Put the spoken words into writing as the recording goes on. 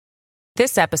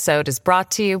This episode is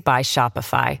brought to you by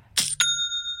Shopify.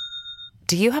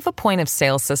 Do you have a point of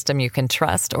sale system you can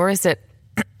trust, or is it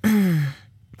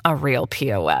a real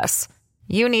POS?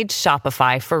 You need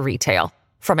Shopify for retail.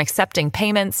 From accepting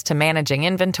payments to managing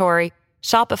inventory,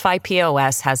 Shopify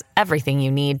POS has everything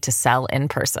you need to sell in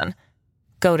person.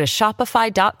 Go to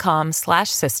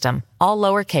shopify.com/system, all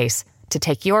lowercase, to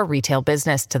take your retail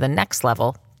business to the next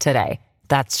level today.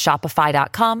 That's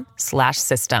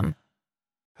shopify.com/system.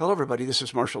 Hello, everybody. This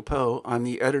is Marshall Poe. I'm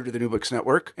the editor of the New Books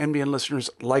Network. NBN listeners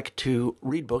like to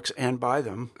read books and buy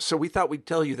them. So we thought we'd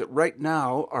tell you that right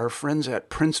now, our friends at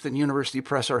Princeton University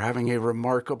Press are having a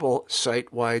remarkable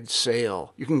site-wide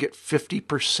sale. You can get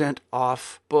 50%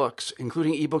 off books,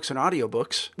 including ebooks and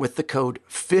audiobooks, with the code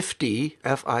 50,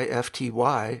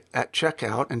 F-I-F-T-Y, at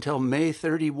checkout until May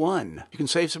 31. You can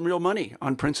save some real money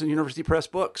on Princeton University Press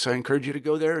books. I encourage you to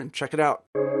go there and check it out.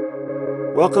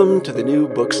 Welcome to the New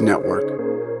Books Network.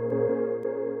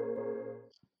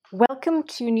 Welcome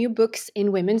to New Books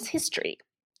in Women's History.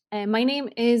 My name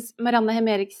is Marianne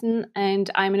Hem-Eriksen,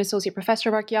 and I'm an associate professor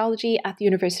of archaeology at the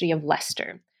University of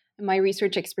Leicester. My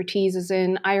research expertise is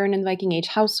in Iron and Viking Age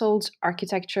households,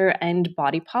 architecture, and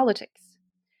body politics.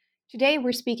 Today,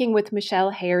 we're speaking with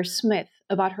Michèle Hayeur-Smith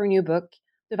about her new book,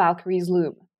 The Valkyries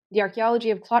Loom, The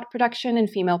Archaeology of Clot Production and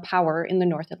Female Power in the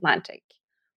North Atlantic,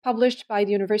 published by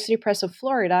the University Press of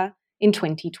Florida in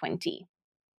 2020.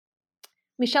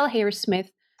 Michèle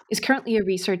Hayeur-Smith is currently a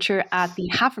researcher at the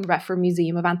Hafenreffer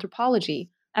Museum of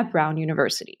Anthropology at Brown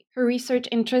University. Her research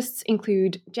interests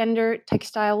include gender,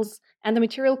 textiles, and the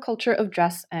material culture of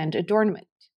dress and adornment.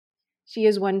 She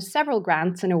has won several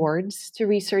grants and awards to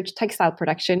research textile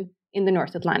production in the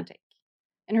North Atlantic.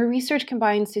 And her research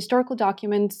combines historical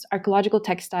documents, archaeological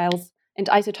textiles, and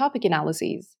isotopic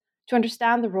analyses to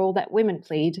understand the role that women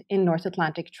played in North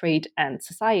Atlantic trade and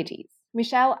societies.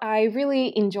 Michèle, I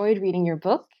really enjoyed reading your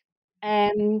book.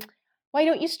 Why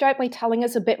don't you start by telling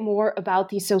us a bit more about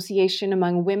the association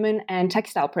among women and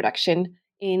textile production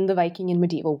in the Viking and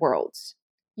medieval worlds?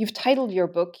 You've titled your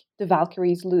book, The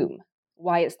Valkyries Loom.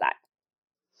 Why is that?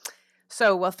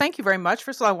 Well, thank you very much.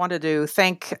 First of all, I wanted to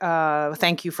thank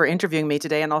you for interviewing me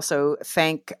today, and also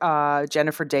thank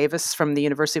Jennifer Davis from the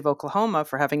University of Oklahoma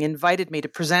for having invited me to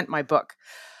present my book.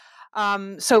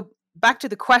 So back to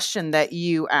the question that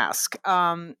you ask.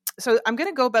 So I'm going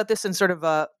to go about this in sort of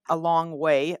a long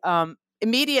way.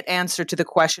 Immediate answer to the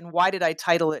question, why did I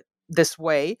title it this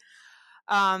way?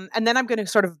 And then I'm going to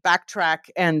sort of backtrack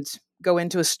and go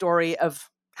into a story of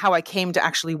how I came to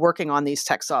actually working on these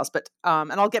textiles.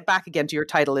 And I'll get back again to your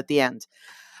title at the end.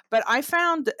 But I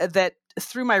found that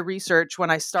through my research,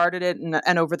 when I started it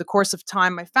and over the course of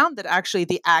time, I found that actually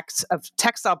the acts of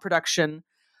textile production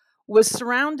it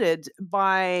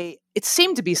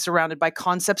seemed to be surrounded by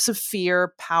concepts of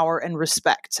fear, power, and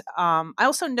respect. I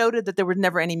also noted that there were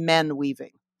never any men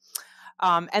weaving.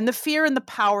 And the fear and the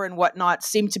power and whatnot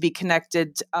seemed to be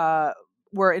connected,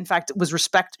 was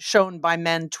respect shown by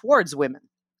men towards women.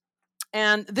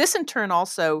 And this in turn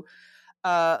also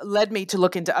led me to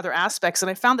look into other aspects. And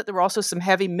I found that there were also some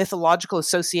heavy mythological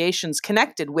associations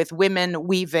connected with women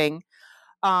weaving,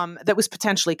 that was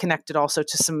potentially connected also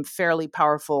to some fairly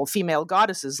powerful female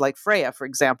goddesses like Freya, for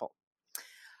example.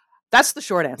 That's the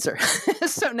short answer.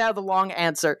 So now the long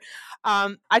answer.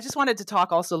 I just wanted to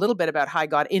talk also a little bit about how I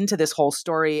got into this whole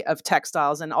story of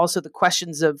textiles, and also the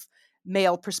questions of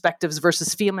male perspectives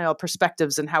versus female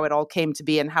perspectives, and how it all came to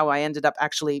be, and how I ended up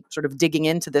actually sort of digging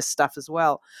into this stuff as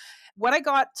well. When I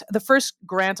got the first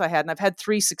grant I had, and I've had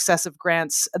 3 successive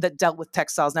grants that dealt with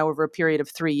textiles now over a period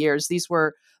of 3 years. These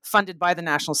were funded by the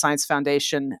National Science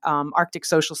Foundation, Arctic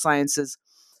Social Sciences.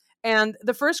 And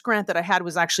the first grant that I had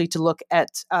was actually to look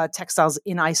at textiles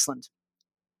in Iceland.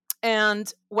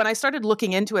 And when I started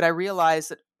looking into it, I realized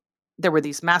that there were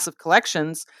these massive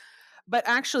collections, but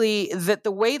actually that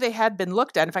the way they had been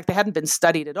looked at, in fact, they hadn't been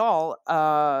studied at all,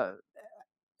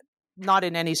 not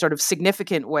in any sort of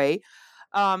significant way.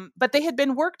 But they had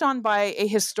been worked on by a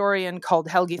historian called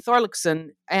Helgi Thorlaksson,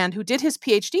 and who did his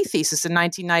PhD thesis in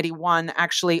 1991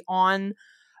 actually on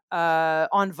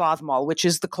Vatmál, which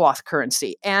is the cloth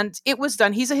currency. And it was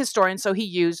done, he's a historian, so he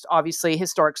used obviously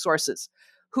historic sources.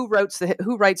 Who writes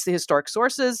the historic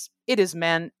sources? It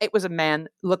was a man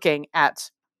looking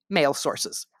at male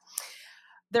sources.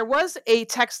 There was a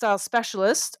textile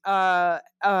specialist who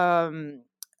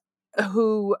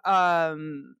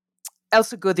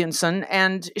Elsa Gudjonsson,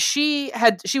 and she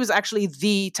was actually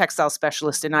the textile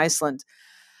specialist in Iceland.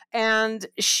 And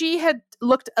she had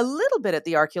looked a little bit at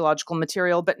the archaeological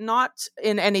material, but not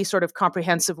in any sort of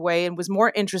comprehensive way, and was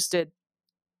more interested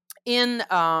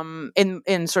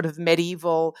in sort of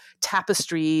medieval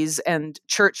tapestries and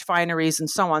church fineries and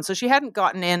so on. So she hadn't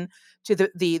gotten in to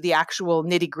the actual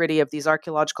nitty-gritty of these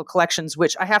archaeological collections,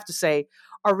 which I have to say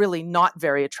are really not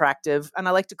very attractive. And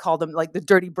I like to call them like the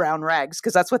dirty brown rags,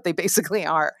 because that's what they basically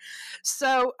are.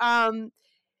 So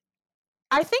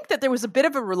I think that there was a bit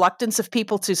of a reluctance of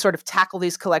people to sort of tackle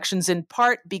these collections, in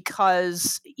part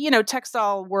because,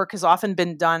 textile work has often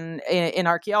been done in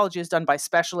archaeology, is done by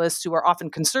specialists who are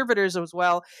often conservators as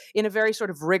well, in a very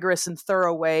sort of rigorous and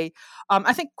thorough way.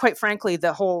 I think, quite frankly,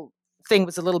 the whole thing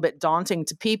was a little bit daunting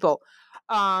to people.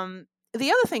 The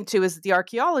other thing, too, is that the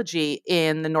archaeology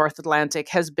in the North Atlantic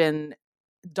has been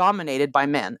dominated by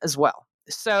men as well.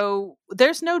 So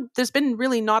there's been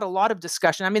really not a lot of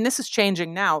discussion. I mean, this is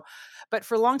changing now, but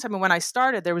for a long time, when I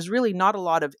started, there was really not a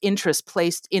lot of interest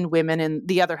placed in women in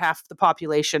the other half of the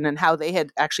population and how they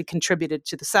had actually contributed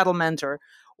to the settlement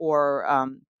or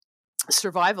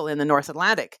survival in the North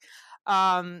Atlantic.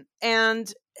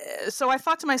 So I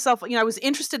thought to myself, I was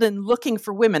interested in looking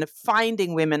for women,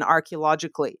 finding women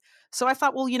archaeologically. So I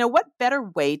thought, well, what better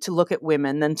way to look at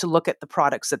women than to look at the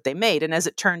products that they made? And as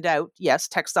it turned out, yes,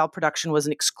 textile production was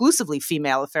an exclusively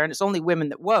female affair, and it's only women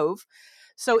that wove.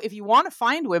 So if you want to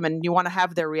find women, you want to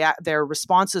have their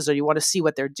responses, or you want to see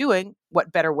what they're doing,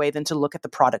 what better way than to look at the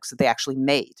products that they actually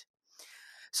made?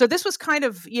 So this was kind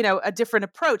of, a different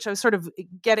approach. I was sort of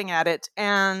getting at it.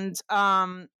 And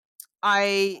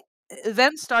I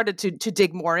then started to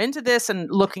dig more into this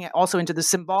and looking also into the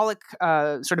symbolic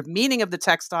sort of meaning of the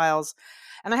textiles.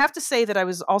 And I have to say that I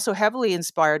was also heavily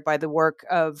inspired by the work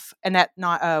of Annette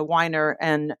Weiner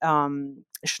and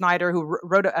Schneider, who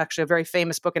wrote actually a very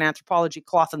famous book in anthropology,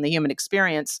 Cloth and the Human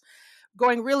Experience,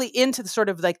 going really into the sort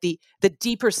of like the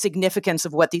deeper significance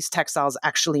of what these textiles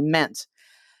actually meant.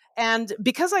 And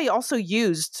because I also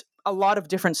used a lot of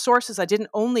different sources, I didn't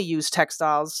only use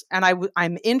textiles, and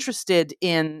I'm interested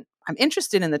in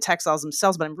the textiles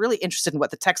themselves, but I'm really interested in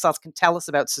what the textiles can tell us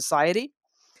about society.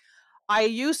 I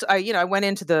went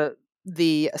into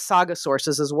the saga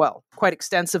sources as well quite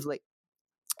extensively,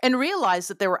 and realized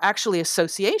that there were actually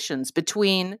associations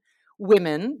between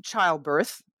women,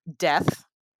 childbirth, death,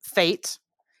 fate,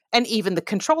 and even the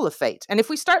control of fate. And if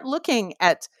we start looking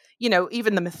at,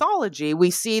 even the mythology,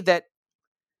 we see that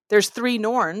there's 3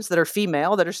 Norns that are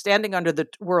female that are standing under the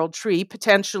world tree,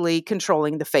 potentially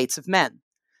controlling the fates of men,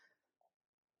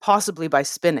 possibly by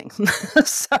spinning.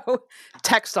 So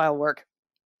textile work.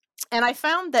 And I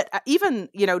found that even,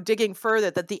 digging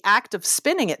further, that the act of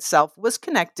spinning itself was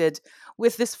connected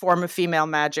with this form of female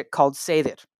magic called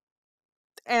Sedir.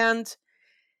 And,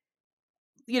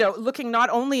 looking not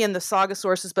only in the saga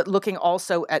sources, but looking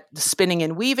also at the spinning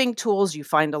and weaving tools, you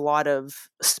find a lot of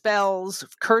spells,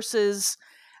 curses.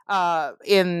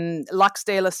 In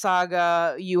Laxdela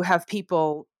saga, you have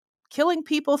people killing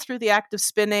people through the act of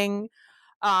spinning.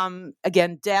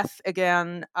 Again, death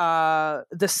again.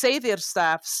 The Sedir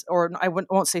staffs, or I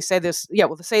won't say Seidir,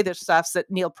 the Sedir staffs that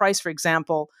Neil Price, for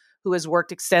example, who has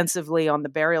worked extensively on the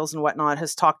burials and whatnot,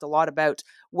 has talked a lot about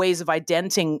ways of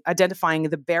identifying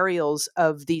the burials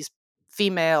of these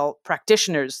female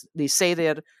practitioners, the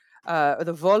Sedir, or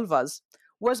the Volvas,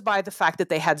 was by the fact that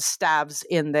they had staves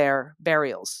in their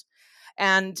burials.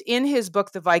 And in his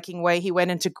book, The Viking Way, he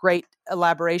went into great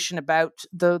elaboration about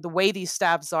the way these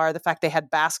staves are, the fact they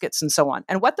had baskets and so on.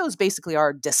 And what those basically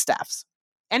are distaffs.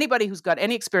 Anybody who's got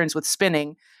any experience with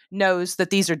spinning knows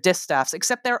that these are distaffs,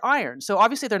 except they're iron. So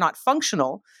obviously they're not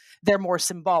functional. They're more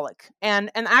symbolic. And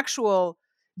an actual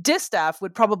distaff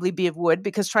would probably be of wood,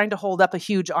 because trying to hold up a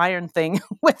huge iron thing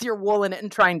with your wool in it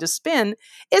and trying to spin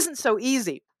isn't so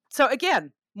easy. So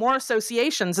again, more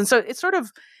associations. And so it's sort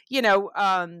of,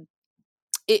 and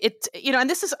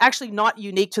this is actually not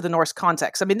unique to the Norse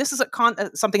context. I mean, this is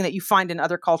something that you find in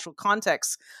other cultural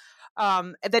contexts,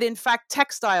 that in fact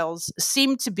textiles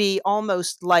seem to be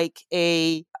almost like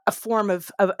a form of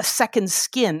a second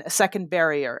skin, a second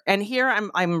barrier. And here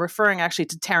I'm referring actually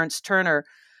to Terence Turner,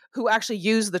 who actually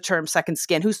used the term second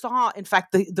skin, who saw, in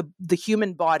fact, the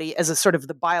human body as a sort of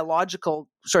the biological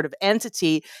sort of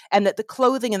entity, and that the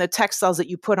clothing and the textiles that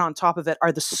you put on top of it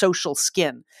are the social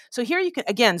skin. So here you can,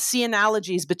 again, see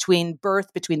analogies between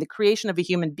birth, between the creation of a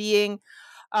human being,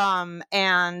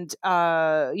 and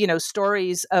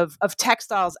stories of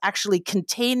textiles actually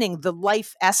containing the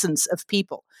life essence of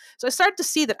people. So I started to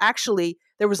see that actually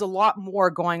there was a lot more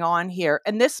going on here,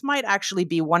 and this might actually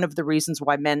be one of the reasons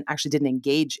why men actually didn't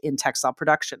engage in textile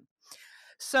production.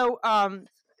 So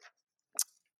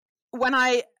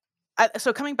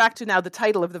so coming back to now the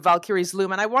title of the Valkyries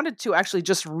Loom, and I wanted to actually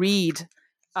just read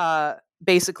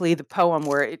basically the poem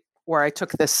where I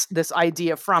took this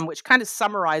idea from, which kind of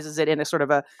summarizes it in a sort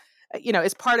of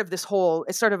is part of this whole,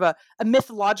 it's sort of a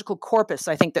mythological corpus,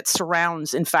 I think, that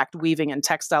surrounds, in fact, weaving and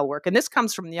textile work. And this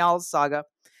comes from Njal's saga,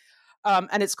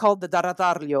 and it's called the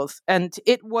Daradarlioth. And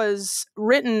it was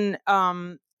written,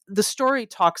 the story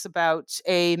talks about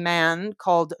a man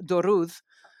called Doruth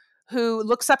who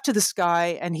looks up to the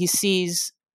sky and he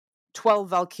sees 12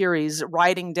 Valkyries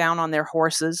riding down on their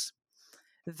horses.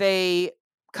 They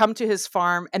come to his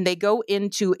farm and they go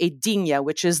into a dinya,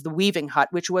 which is the weaving hut,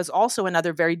 which was also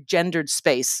another very gendered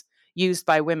space used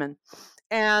by women.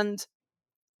 And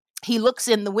he looks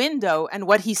in the window, and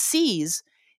what he sees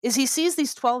is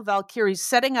these 12 Valkyries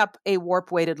setting up a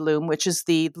warp-weighted loom, which is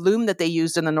the loom that they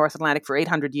used in the North Atlantic for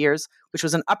 800 years, which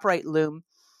was an upright loom.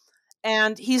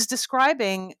 And he's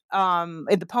describing,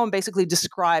 the poem basically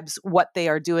describes what they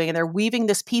are doing, and they're weaving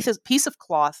this piece of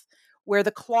cloth where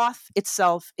the cloth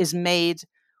itself is made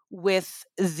with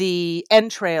the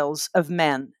entrails of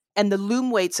men, and the loom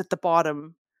weights at the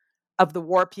bottom of the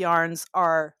warp yarns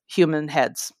are human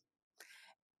heads.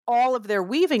 All of their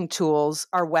weaving tools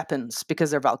are weapons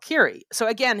because they're Valkyrie. So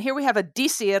again, here we have a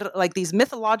Disir, like these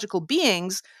mythological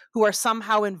beings who are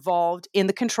somehow involved in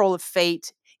the control of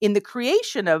fate, in the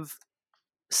creation of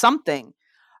something,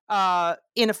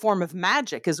 in a form of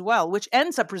magic as well, which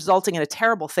ends up resulting in a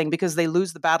terrible thing because they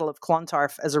lose the Battle of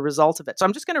Clontarf as a result of it. So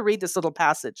I'm just going to read this little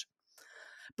passage.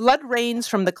 Blood rains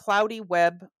from the cloudy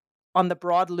web on the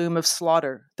broad loom of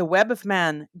slaughter. The web of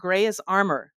man, grey as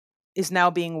armor, is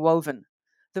now being woven.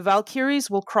 The Valkyries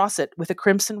will cross it with a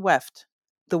crimson weft.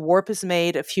 The warp is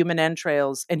made of human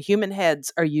entrails, and human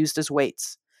heads are used as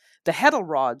weights. The heddle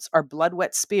rods are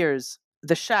blood-wet spears.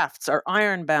 The shafts are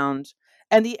iron-bound,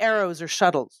 and the arrows are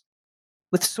shuttles.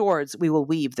 With swords, we will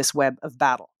weave this web of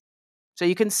battle. So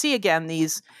you can see again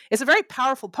it's a very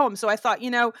powerful poem. So I thought,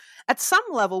 at some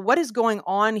level, what is going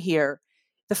on here?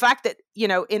 The fact that,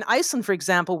 in Iceland, for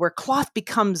example, where cloth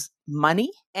becomes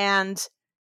money and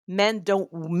men don't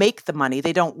make the money,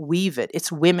 they don't weave it.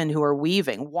 It's women who are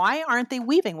weaving. Why aren't they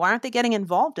weaving? Why aren't they getting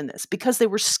involved in this? Because they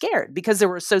were scared, because there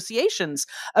were associations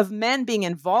of men being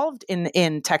involved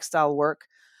in textile work.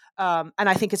 And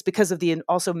I think it's because of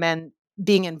also men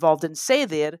being involved in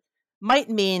seðir might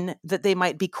mean that they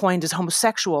might be coined as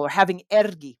homosexual or having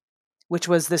ergi, which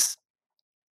was this,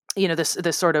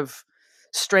 this sort of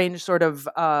strange sort of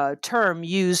term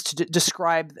used to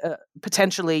describe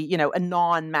potentially, a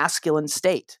non-masculine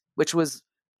state, which was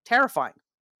terrifying.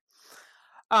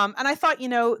 And I thought,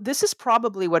 this is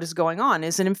probably what is going on.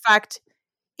 Is that in fact,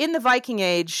 in the Viking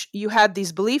Age, you had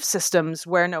these belief systems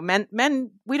where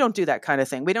men, we don't do that kind of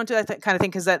thing. We don't do that kind of thing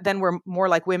because then we're more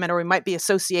like women, or we might be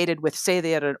associated with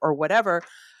seðir or whatever.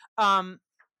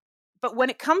 But when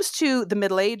it comes to the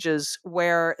Middle Ages,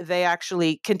 where they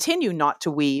actually continue not to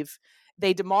weave,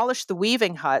 they demolish the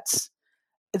weaving huts.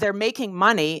 They're making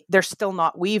money. They're still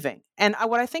not weaving. And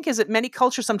what I think is that many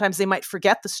cultures, sometimes they might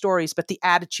forget the stories, but the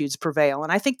attitudes prevail.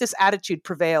 And I think this attitude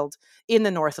prevailed in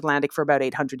the North Atlantic for about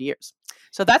 800 years.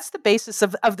 So that's the basis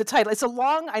of the title.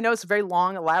 I know it's a very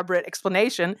long, elaborate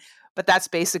explanation, but that's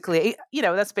basically,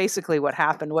 what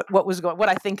happened, what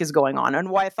I think is going on, and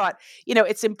why I thought,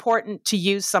 it's important to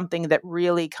use something that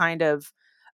really kind of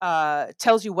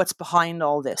tells you what's behind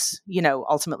all this,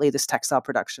 ultimately this textile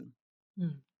production.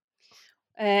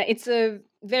 It's a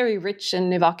very rich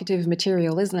and evocative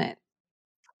material, isn't it?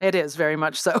 It is very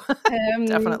much so.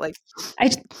 Definitely. I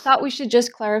thought we should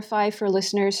just clarify for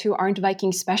listeners who aren't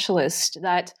Viking specialists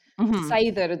that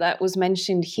seðr that was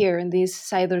mentioned here, and these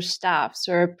seðr staffs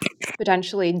or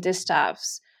potentially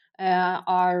distaffs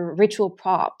are ritual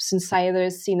props, and seðr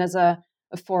is seen as a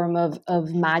form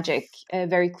of magic,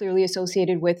 very clearly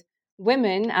associated with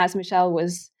women, as Michèle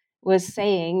was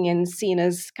saying, and seen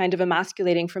as kind of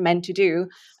emasculating for men to do.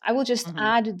 I will just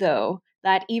add, though,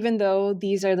 that even though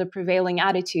these are the prevailing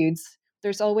attitudes,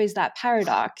 there's always that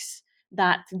paradox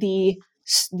that the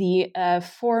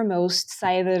foremost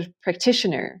seðr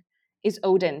practitioner is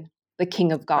Odin, the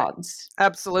king of gods. Right.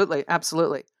 Absolutely.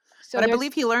 So but I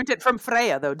believe he learned it from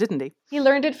Freya, though, didn't he? He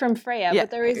learned it from Freya,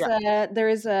 but there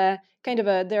is a kind of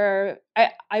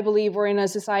I believe we're in a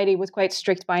society with quite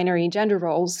strict binary gender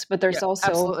roles, but there's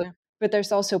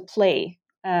also play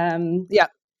and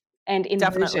inversion.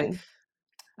 Definitely.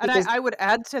 And I would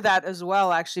add to that as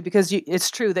well, actually, because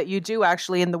it's true that you do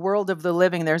actually, in the world of the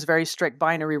living, there's very strict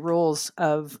binary rules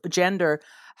of gender.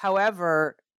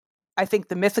 However, I think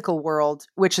the mythical world,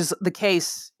 which is the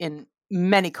case in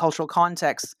many cultural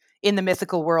contexts, in the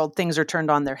mythical world, things are turned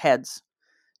on their heads.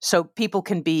 So people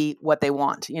can be what they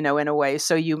want, in a way.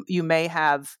 So you may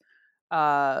have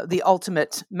the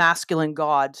ultimate masculine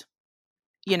god,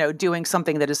 doing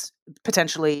something that is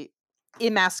potentially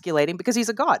emasculating because he's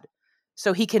a god.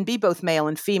 So he can be both male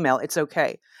and female. It's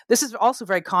okay. This is also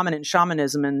very common in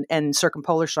shamanism and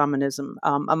circumpolar shamanism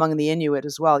among the Inuit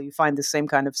as well. You find the same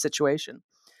kind of situation.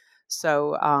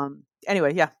 So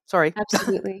anyway, yeah, sorry.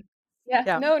 Absolutely. Yeah,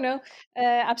 Yeah. no,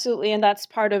 absolutely. And that's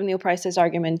part of Neil Price's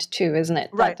argument too, isn't it?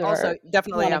 Right. That there Also, are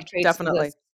definitely. Yeah, demonic traits to definitely.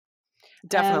 this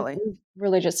Definitely.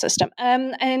 religious system.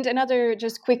 And another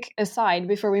just quick aside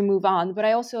before we move on, but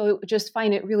I also just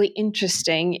find it really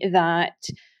interesting that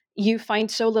you find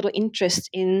so little interest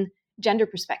in gender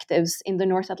perspectives in the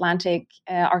North Atlantic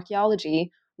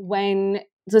archaeology when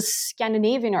the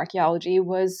Scandinavian archaeology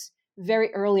was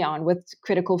very early on with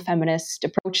critical feminist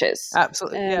approaches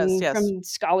Absolutely. Yes. Yes. from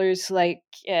scholars like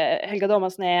Helga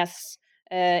Domasnes,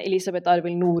 Elisabeth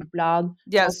Arvild Nordblad,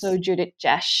 also Yes. Judith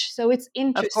Jesch. So it's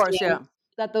Of course. Yeah. interesting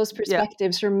that those Yeah.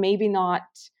 perspectives are maybe not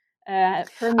I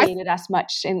permeated as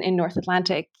much in North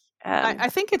Atlantic. I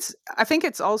think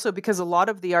it's also because a lot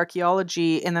of the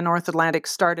archaeology in the North Atlantic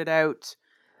started out.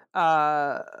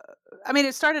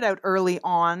 It started out early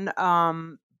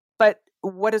on, but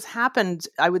what has happened,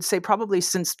 I would say, probably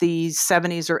since the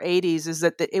 70s or 80s, is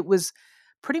that it was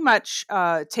pretty much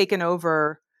taken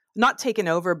over. Not taken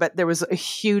over, but there was a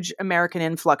huge American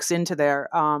influx into there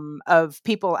of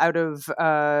people out of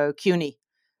CUNY,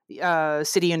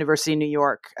 City University, New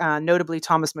York, notably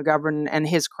Thomas McGovern and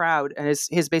his crowd, and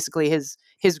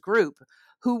his group,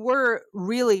 who were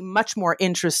really much more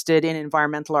interested in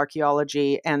environmental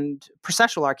archaeology and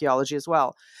processual archaeology as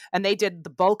well. And they did the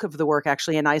bulk of the work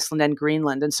actually in Iceland and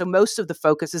Greenland. And so most of the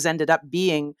focus has ended up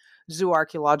being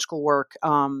zooarchaeological work,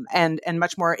 and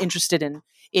much more interested in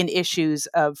issues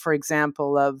of, for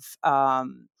example, of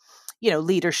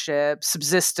leadership,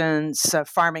 subsistence,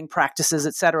 farming practices,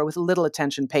 et cetera, with little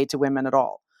attention paid to women at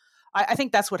all. I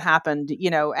think that's what happened,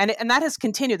 and that has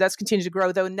continued. That's continued to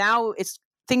grow, though now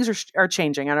things are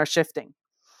changing and are shifting.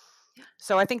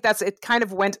 So I think it kind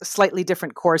of went a slightly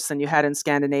different course than you had in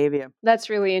Scandinavia. That's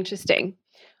really interesting.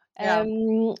 Yeah.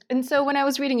 And so when I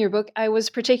was reading your book, I was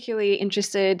particularly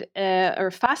interested or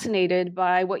fascinated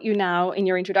by what you now in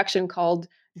your introduction called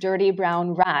dirty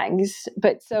brown rags.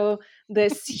 But so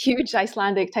this huge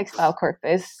Icelandic textile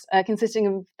corpus consisting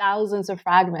of thousands of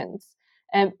fragments,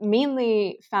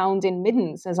 mainly found in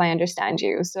middens, as I understand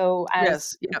you. So as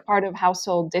Yes. Yeah. part of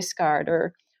household discard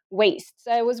or waste.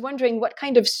 So I was wondering what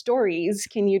kind of stories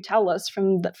can you tell us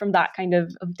from that kind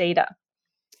of data?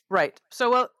 Right. So,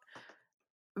 well,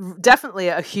 definitely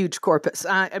a huge corpus.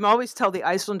 I'm always tell the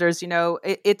Icelanders,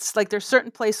 it's like there's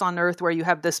certain place on Earth where you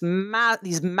have these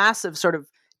massive sort of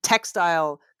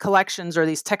textile collections or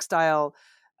these textile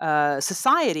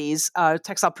societies,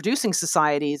 textile producing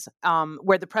societies,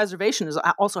 where the preservation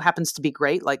also happens to be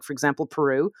great. Like, for example,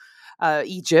 Peru,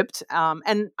 Egypt,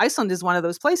 and Iceland is one of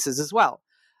those places as well.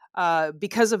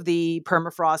 Because of the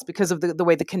permafrost, because of the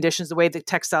way the conditions, the way the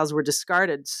textiles were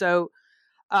discarded. So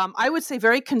I would say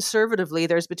very conservatively,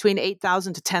 there's between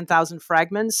 8,000 to 10,000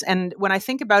 fragments. And when I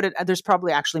think about it, there's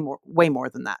probably actually way more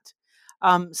than that.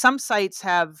 Some sites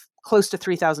have close to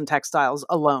 3,000 textiles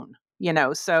alone,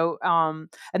 so, and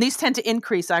these tend to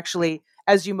increase actually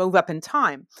as you move up in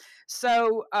time.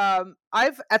 So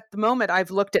at the moment,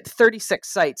 I've looked at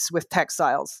 36 sites with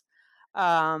textiles.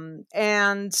 And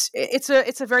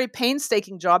it's a very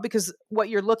painstaking job because what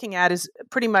you're looking at is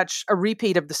pretty much a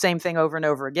repeat of the same thing over and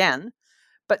over again.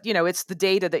 But, it's the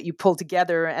data that you pull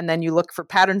together and then you look for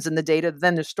patterns in the data,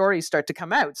 then the stories start to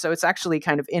come out. So it's actually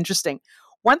kind of interesting.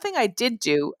 One thing I did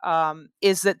do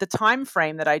is that the time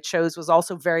frame that I chose was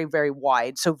also very, very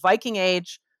wide. So Viking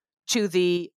Age to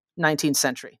the 19th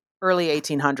century, early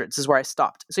 1800s is where I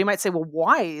stopped. So you might say, well,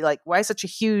 why? Like, why such a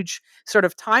huge sort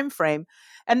of time frame?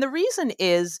 And the reason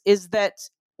is that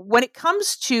when it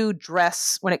comes to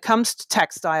dress, when it comes to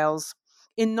textiles,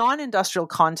 in non-industrial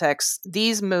contexts,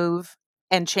 these move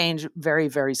and change very,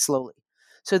 very slowly.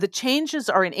 So the changes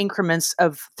are in increments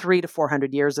of 300 to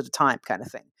 400 years at a time kind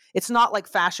of thing. It's not like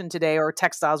fashion today or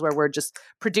textiles where we're just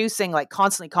producing like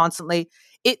constantly.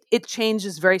 It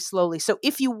changes very slowly. So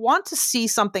if you want to see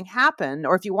something happen,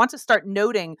 or if you want to start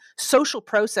noting social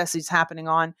processes happening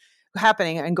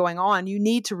and going on, you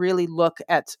need to really look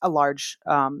at a large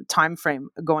time frame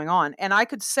going on. And I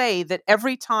could say that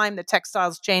every time the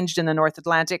textiles changed in the North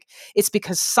Atlantic, it's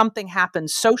because something happened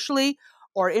socially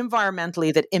or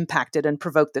environmentally that impacted and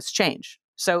provoked this change.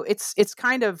 So it's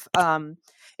kind of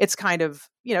it's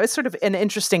sort of an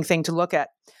interesting thing to look at.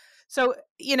 So,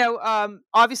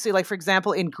 obviously, like, for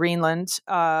example, in Greenland,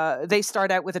 they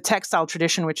start out with a textile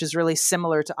tradition, which is really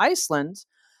similar to Iceland.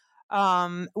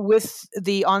 With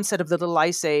the onset of the Little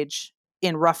Ice Age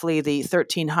in roughly the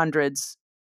 1300s,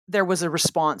 there was a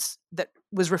response that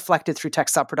was reflected through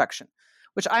textile production.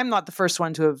 which I'm not the first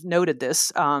one to have noted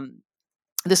this.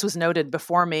 This was noted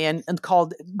before me and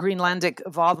called Greenlandic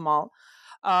Vatmal,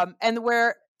 and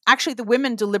where actually the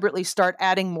women deliberately start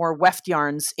adding more weft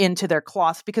yarns into their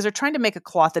cloth because they're trying to make a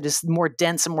cloth that is more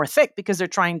dense and more thick because they're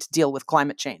trying to deal with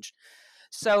climate change.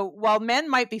 So while men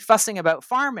might be fussing about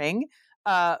farming,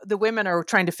 the women are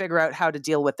trying to figure out how to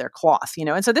deal with their cloth,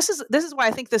 And so this is why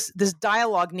I think this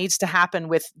dialogue needs to happen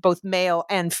with both male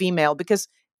and female, because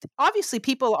obviously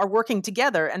people are working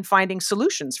together and finding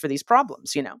solutions for these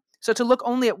problems, So to look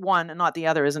only at one and not the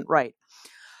other isn't right.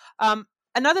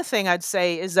 Another thing I'd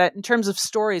say is that in terms of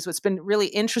stories, what's been really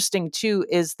interesting too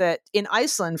is that in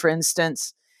Iceland, for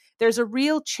instance, there's a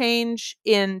real change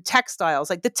in textiles.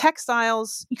 Like the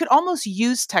textiles, you could almost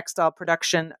use textile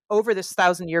production over this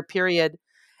 1,000-year period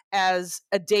as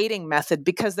a dating method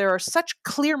because there are such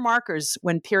clear markers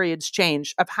when periods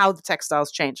change of how the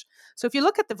textiles change. So if you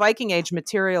look at the Viking Age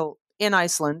material in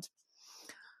Iceland,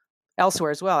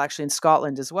 elsewhere as well, actually in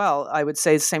Scotland as well, I would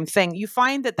say the same thing. You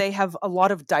find that they have a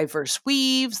lot of diverse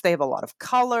weaves. They have a lot of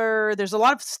color. There's a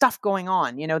lot of stuff going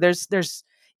on. There's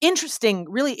interesting,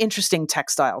 really interesting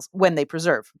textiles when they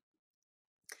preserve.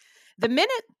 The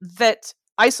minute that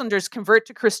Icelanders convert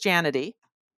to Christianity,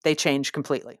 they change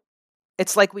completely.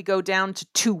 It's like we go down to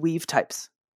two weave types,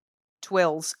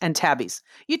 twills and tabbies.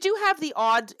 You do have the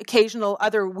odd occasional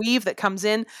other weave that comes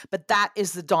in, but that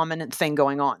is the dominant thing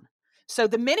going on. So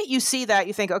the minute you see that,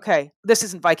 you think, okay, this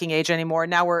isn't Viking Age anymore.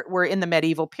 Now we're in the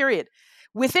medieval period.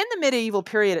 Within the medieval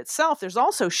period itself, there's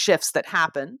also shifts that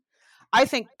happen. I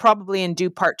think probably in due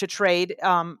part to trade.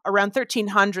 Around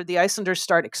 1300, the Icelanders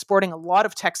start exporting a lot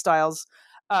of textiles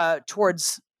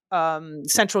towards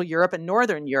Central Europe and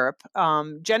Northern Europe.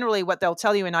 Generally, what they'll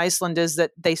tell you in Iceland is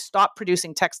that they stopped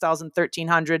producing textiles in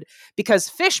 1300 because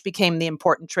fish became the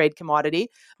important trade commodity.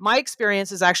 My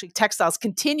experience is actually textiles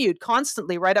continued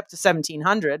constantly right up to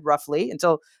 1700, roughly,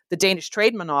 until the Danish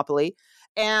trade monopoly,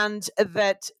 and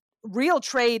that real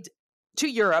trade to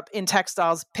Europe in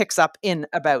textiles picks up in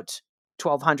about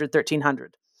 1200,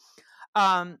 1300.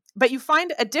 But you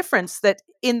find a difference that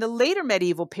in the later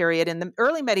medieval period, in the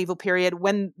early medieval period,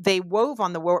 when they wove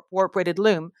on the warp-weighted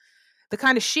loom, the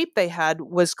kind of sheep they had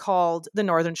was called the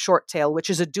northern short-tail, which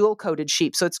is a dual-coated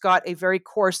sheep. So it's got a very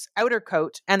coarse outer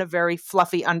coat and a very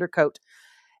fluffy undercoat.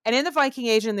 And in the Viking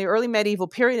Age, in the early medieval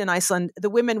period in Iceland, the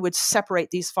women would separate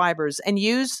these fibers and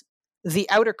use the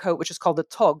outer coat, which is called the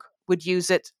tog, would use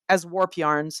it as warp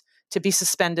yarns to be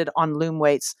suspended on loom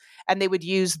weights. And they would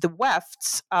use the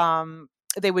wefts,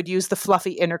 they would use the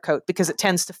fluffy inner coat because it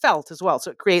tends to felt as well.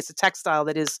 So it creates a textile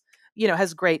that is,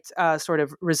 has great sort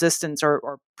of resistance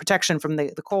or protection from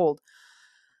the cold.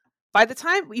 By the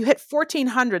time you hit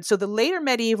 1400, so the later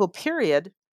medieval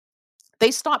period,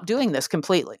 they stopped doing this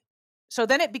completely. So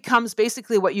then it becomes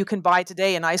basically what you can buy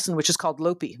today in Iceland, which is called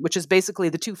lopi, which is basically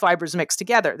the two fibers mixed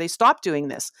together. They stopped doing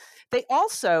this. They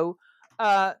also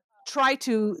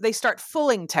they start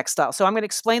fulling textile. So I'm going to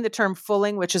explain the term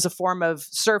fulling, which is a form of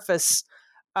surface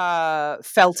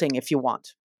felting, if you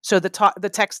want. So the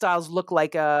textiles look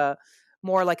like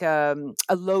more like a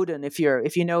loden,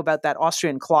 if you know about that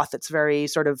Austrian cloth that's very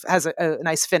sort of has a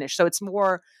nice finish. So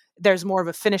there's more of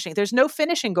a finishing. There's no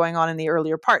finishing going on in the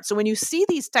earlier part. So when you see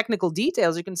these technical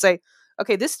details, you can say,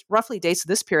 okay, this roughly dates to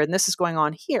this period, and this is going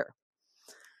on here.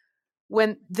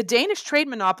 When the Danish trade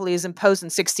monopoly is imposed in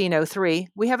 1603,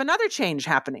 we have another change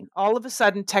happening. All of a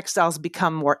sudden, textiles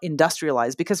become more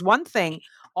industrialized because one thing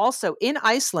also in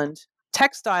Iceland,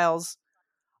 textiles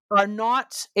are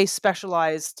not a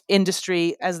specialized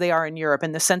industry as they are in Europe,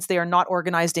 in the sense they are not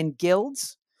organized in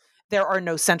guilds. There are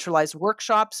no centralized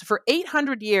workshops. For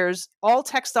 800 years, all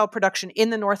textile production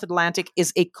in the North Atlantic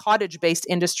is a cottage-based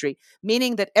industry,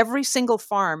 meaning that every single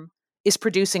farm is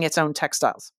producing its own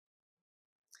textiles.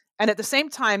 And at the same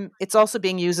time, it's also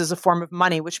being used as a form of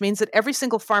money, which means that every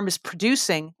single farm is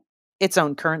producing its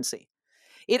own currency.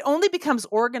 It only becomes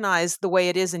organized the way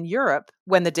it is in Europe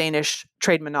when the Danish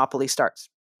trade monopoly starts,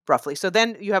 roughly. So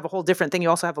then you have a whole different thing.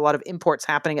 You also have a lot of imports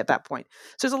happening at that point.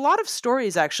 So there's a lot of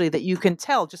stories actually that you can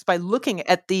tell just by looking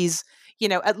at these,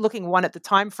 at looking one at the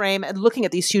time frame and looking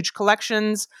at these huge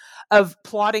collections of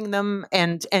plotting them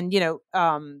and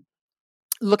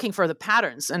looking for the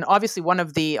patterns. And obviously one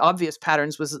of the obvious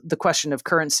patterns was the question of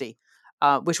currency,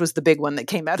 which was the big one that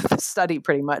came out of the study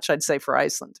pretty much, I'd say, for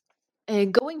Iceland.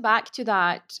 Going back to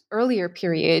that earlier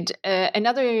period,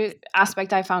 another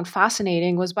aspect I found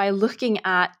fascinating was by looking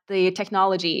at the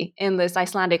technology in this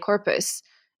Icelandic corpus,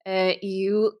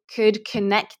 you could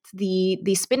connect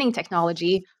the spinning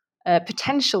technology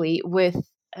potentially with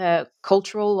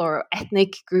cultural or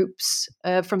ethnic groups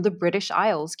from the British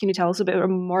Isles. Can you tell us a bit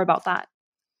more about that?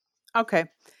 Okay.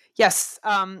 Yes.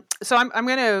 So I'm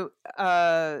going to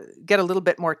get a little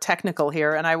bit more technical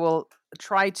here, and I will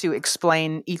try to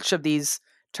explain each of these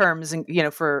terms, and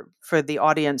for the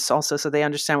audience also, so they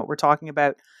understand what we're talking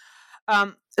about.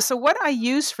 So what I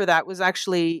used for that was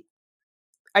actually,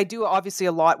 I do obviously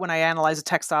a lot when I analyze the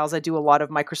textiles. I do a lot of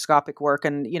microscopic work,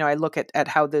 and I look at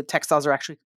how the textiles are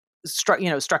actually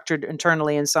structured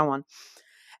internally and so on.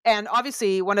 And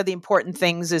obviously, one of the important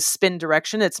things is spin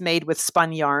direction. It's made with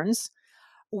spun yarns.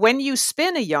 When you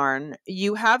spin a yarn,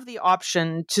 you have the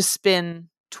option to spin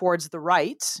towards the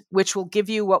right, which will give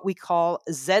you what we call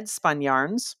Z spun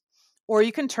yarns, or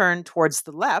you can turn towards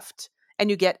the left and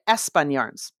you get S spun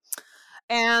yarns.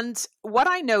 And what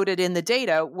I noted in the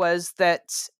data was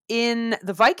that in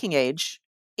the Viking Age,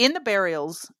 in the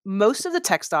burials, most of the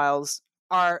textiles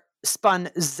are spun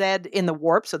Z in the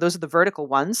warp. So those are the vertical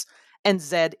ones, and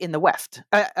Z in the weft.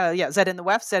 Z in the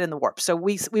weft, Z in the warp. So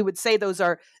we would say those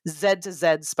are Z to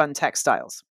Z spun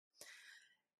textiles.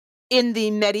 In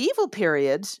the medieval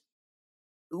period,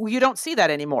 you don't see that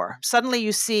anymore. Suddenly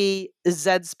you see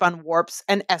Z spun warps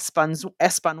and S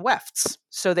spun wefts.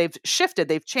 So they've shifted,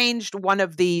 they've changed one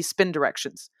of the spin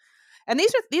directions. And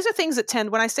these are things that tend,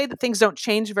 when I say that things don't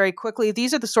change very quickly,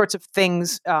 these are the sorts of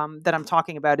things that I'm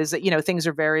talking about, is that, things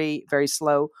are very, very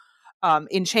slow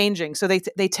in changing. So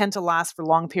they tend to last for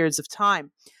long periods of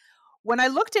time. When I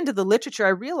looked into the literature, I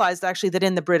realized actually that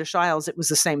in the British Isles, it was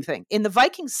the same thing. In the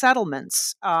Viking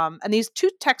settlements, and these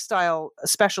two textile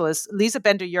specialists, Lisa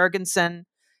Bender-Jorgensen,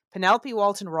 Penelope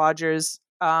Walton-Rogers,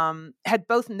 had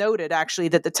both noted actually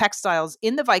that the textiles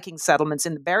in the Viking settlements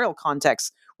in the burial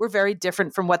context were very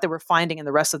different from what they were finding in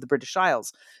the rest of the British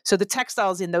Isles. So the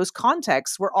textiles in those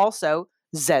contexts were also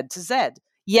Z to Z,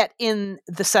 yet in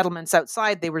the settlements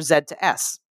outside, they were Z to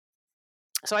S.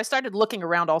 So I started looking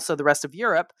around also the rest of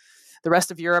Europe. The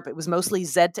rest of Europe, it was mostly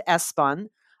Z to S spun.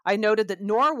 I noted that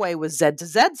Norway was Z to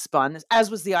Z spun, as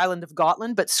was the island of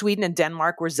Gotland, but Sweden and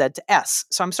Denmark were Z to S.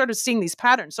 So I'm sort of seeing these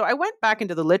patterns. So I went back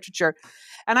into the literature,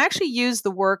 and I actually used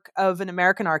the work of an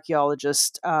American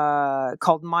archaeologist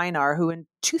called Minar, who in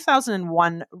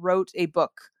 2001 wrote a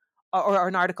book, or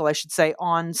an article, I should say,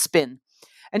 on spin.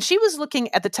 And she was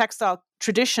looking at the textile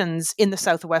traditions in the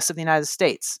southwest of the United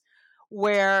States,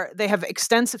 where they have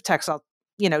extensive textile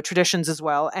traditions as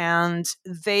well. And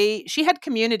she had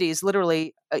communities,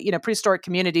 literally, prehistoric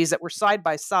communities that were side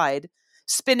by side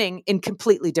spinning in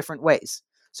completely different ways.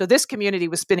 So this community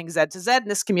was spinning Z to Z, and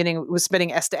this community was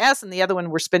spinning S to S, and the other one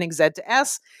were spinning Z to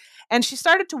S. And she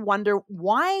started to wonder,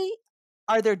 why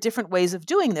are there different ways of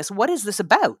doing this? What is this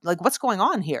about? Like, what's going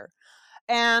on here?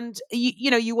 And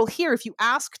you will hear, if you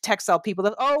ask textile people,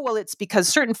 that, oh, well, it's because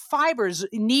certain fibers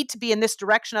need to be in this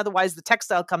direction, otherwise the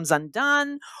textile comes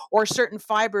undone, or certain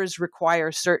fibers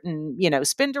require certain,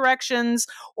 spin directions,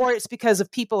 or it's because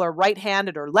of people are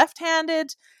right-handed or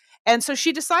left-handed. And so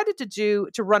she decided to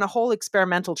run a whole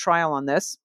experimental trial on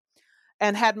this,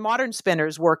 and had modern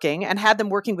spinners working, and had them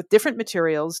working with different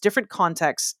materials, different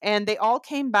contexts, and they all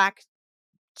came back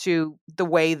to the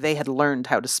way they had learned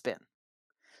how to spin.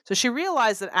 So she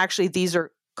realized that actually these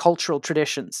are cultural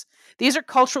traditions. These are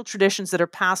cultural traditions that are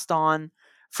passed on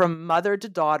from mother to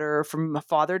daughter, from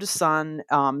father to son,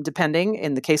 depending,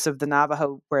 in the case of the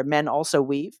Navajo, where men also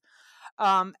weave.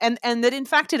 And that, in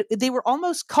fact, they were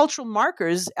almost cultural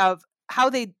markers of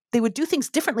how they would do things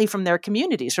differently from their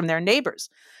communities, from their neighbors.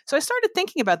 So I started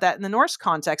thinking about that in the Norse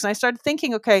context. And I started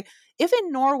thinking, okay, if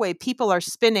in Norway people are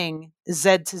spinning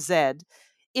Z to Z,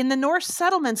 in the Norse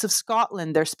settlements of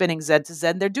Scotland, they're spinning Z to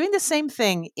Z. They're doing the same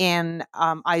thing in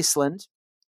Iceland.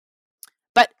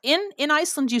 But in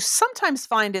Iceland, you sometimes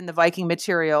find in the Viking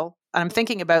material, and I'm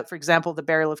thinking about, for example, the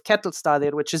burial of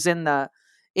Ketilstaðir, which is in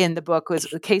the book,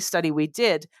 was a case study we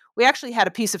did. We actually had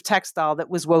a piece of textile that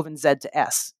was woven Z to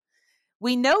S.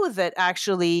 We know that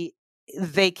actually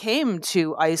they came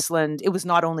to Iceland. It was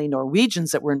not only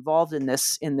Norwegians that were involved in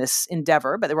this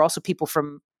endeavor, but there were also people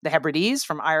from the Hebrides,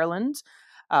 from Ireland.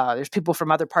 There's people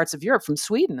from other parts of Europe, from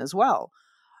Sweden as well.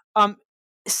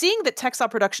 Seeing that textile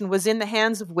production was in the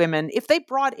hands of women, if they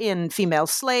brought in female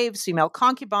slaves, female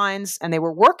concubines, and they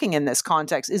were working in this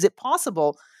context, is it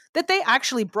possible that they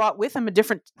actually brought with them a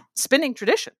different spinning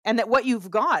tradition? And that what you've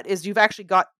got is you've actually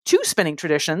got two spinning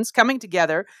traditions coming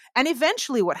together. And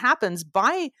eventually what happens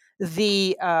by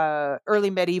the early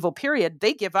medieval period,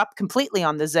 they give up completely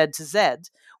on the Z to Z,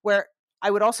 where I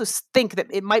would also think that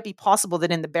it might be possible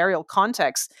that in the burial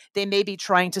context, they may be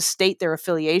trying to state their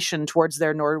affiliation towards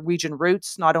their Norwegian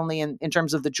roots, not only in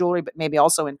terms of the jewelry, but maybe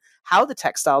also in how the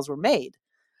textiles were made.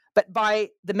 But by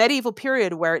the medieval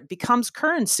period, where it becomes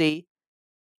currency,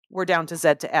 we're down to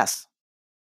Z to S.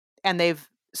 And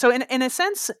so in a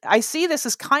sense, I see this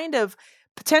as kind of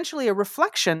potentially a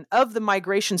reflection of the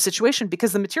migration situation,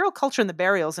 because the material culture and the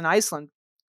burials in Iceland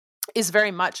is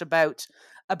very much about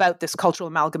this cultural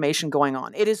amalgamation going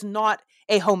on. It is not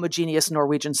a homogeneous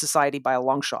Norwegian society by a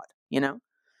long shot, And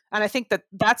I think that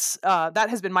that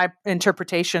has been my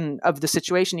interpretation of the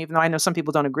situation, even though I know some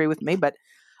people don't agree with me, but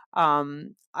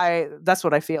that's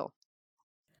what I feel.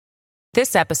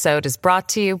 This episode is brought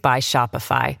to you by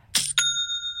Shopify.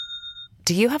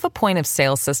 Do you have a point of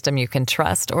sale system you can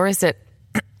trust, or is it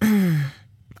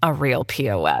a real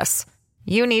POS?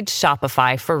 You need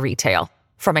Shopify for retail.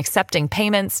 From accepting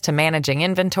payments to managing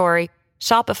inventory,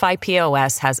 Shopify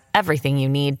POS has everything you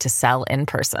need to sell in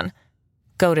person.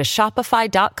 Go to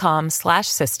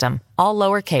shopify.com/system, all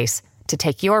lowercase, to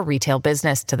take your retail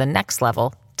business to the next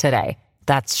level today.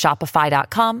 That's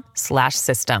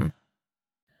shopify.com/system.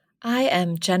 I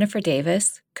am Jennifer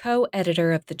Davis,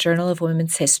 co-editor of the Journal of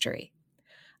Women's History.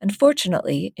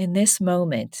 Unfortunately, in this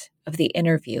moment of the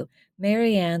interview,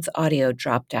 Marianne's audio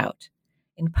dropped out.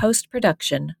 In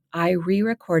post-production, I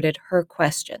re-recorded her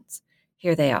questions.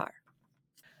 Here they are.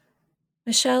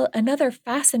 Michèle, another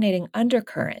fascinating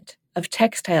undercurrent of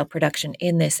textile production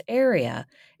in this area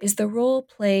is the role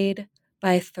played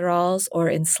by thralls or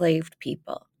enslaved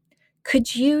people.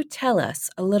 Could you tell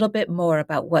us a little bit more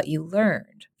about what you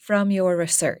learned from your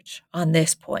research on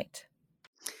this point?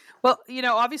 Well,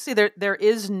 obviously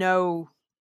there's no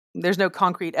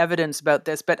concrete evidence about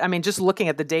this, but I mean, just looking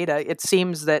at the data, it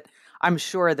seems that I'm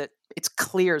sure that it's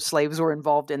clear slaves were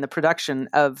involved in the production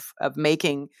of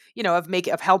making,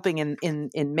 of helping in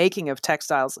making of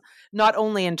textiles, not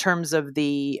only in terms of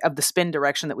the spin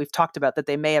direction that we've talked about, that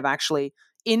they may have actually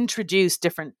introduced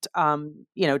different,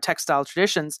 textile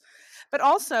traditions, but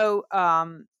also,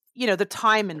 the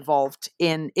time involved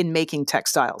in making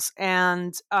textiles.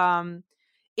 And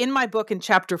in my book, in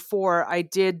chapter 4, I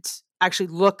did actually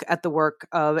look at the work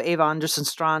of Eva Andersen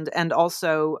Strand and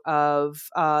also of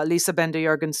Lisa Bender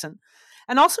Jorgensen,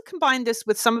 and also combined this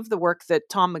with some of the work that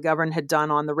Tom McGovern had done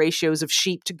on the ratios of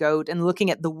sheep to goat and looking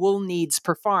at the wool needs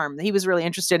per farm. He was really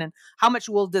interested in how much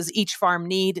wool does each farm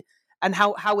need, and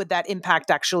how would that impact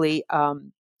actually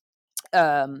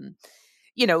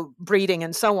breeding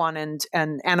and so on, and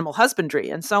animal husbandry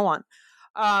and so on.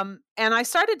 And I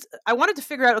wanted to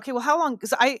figure out, okay, well, how long,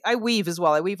 because I weave as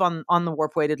well. I weave on the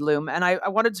warp weighted loom. And I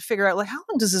wanted to figure out, like, how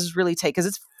long does this really take? Because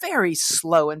it's very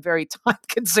slow and very time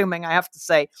consuming, I have to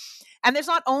say. And there's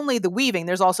not only the weaving,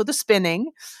 there's also the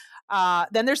spinning.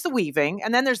 Then there's the weaving,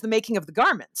 and then there's the making of the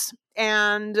garments.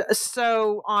 And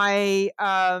so I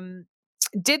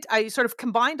sort of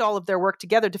combined all of their work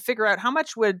together to figure out how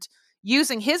much would,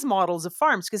 using his models of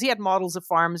farms, because he had models of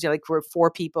farms, like for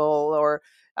 4 people or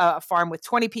a farm with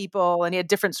 20 people, and he had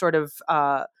different sort of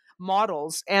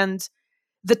models. And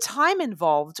the time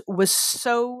involved was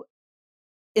so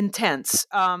intense.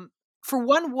 For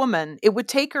one woman, it would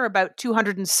take her about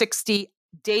 260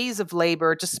 days of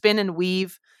labor to spin and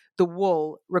weave the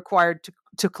wool required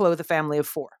to clothe a family of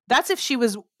 4. That's if she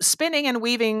was spinning and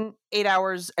weaving 8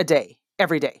 hours a day,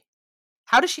 every day.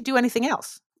 How does she do anything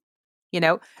else?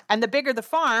 And the bigger the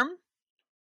farm,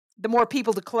 the more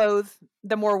people to clothe,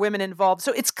 the more women involved.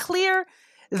 So it's clear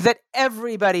that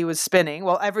everybody was spinning.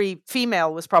 Well, every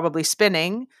female was probably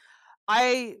spinning.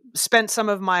 I spent some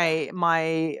of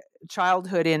my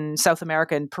childhood in South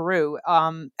America, in Peru.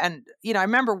 And, I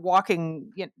remember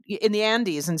walking in the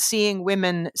Andes and seeing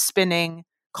women spinning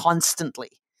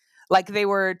constantly. Like they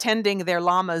were tending their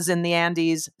llamas in the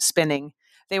Andes, spinning.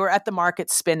 They were at the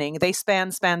market spinning. They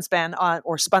span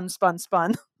or spun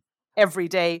every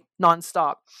day,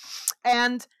 nonstop.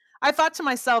 And I thought to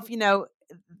myself,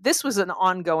 this was an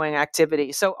ongoing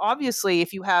activity. So obviously,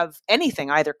 if you have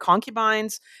anything, either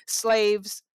concubines,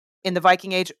 slaves in the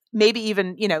Viking Age, maybe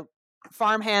even,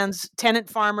 farmhands, tenant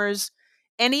farmers,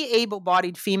 any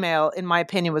able-bodied female, in my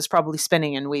opinion, was probably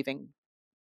spinning and weaving.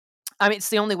 I mean, it's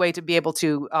the only way to be able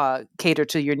to cater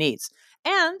to your needs.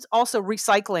 And also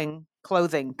recycling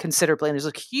clothing considerably. And there's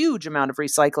a huge amount of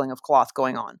recycling of cloth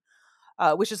going on,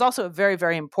 which is also a very,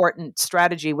 very important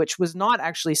strategy, which was not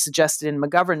actually suggested in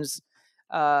McGovern's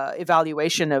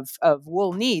evaluation of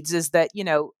wool needs, is that,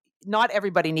 not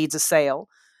everybody needs a sail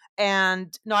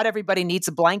and not everybody needs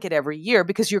a blanket every year,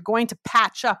 because you're going to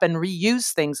patch up and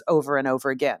reuse things over and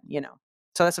over again,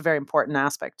 So that's a very important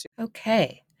aspect too.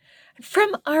 Okay.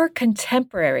 From our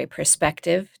contemporary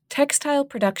perspective, textile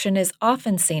production is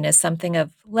often seen as something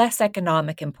of less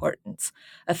economic importance,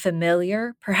 a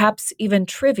familiar, perhaps even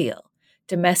trivial,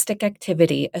 domestic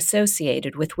activity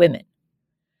associated with women.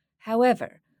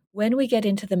 However, when we get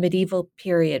into the medieval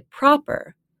period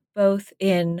proper, both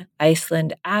in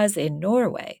Iceland as in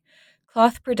Norway,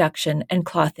 cloth production and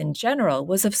cloth in general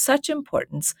was of such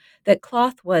importance that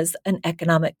cloth was an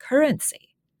economic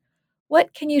currency.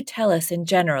 What can you tell us in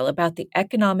general about the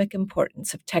economic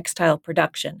importance of textile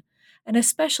production, and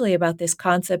especially about this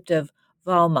concept of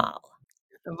Valmal?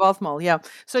 Vothmal, yeah.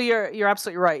 So you're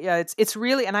absolutely right. Yeah, it's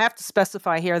really, and I have to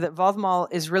specify here that Vothmal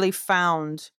is really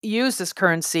used as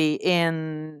currency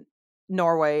in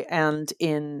Norway and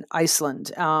in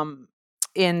Iceland.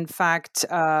 In fact,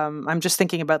 I'm just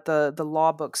thinking about the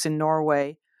law books in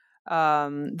Norway.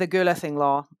 The Gulathing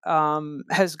law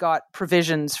has got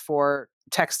provisions for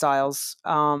textiles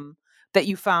that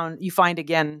you find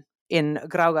again in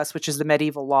Graugas, which is the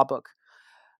medieval law book.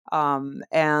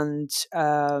 And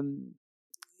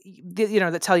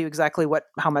that tell you exactly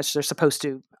how much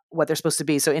what they're supposed to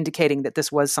be. So indicating that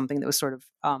this was something that was sort of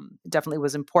definitely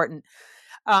was important.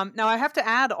 Now I have to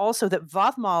add also that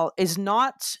Vatmal is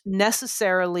not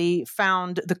necessarily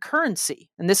found, the currency,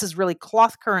 and this is really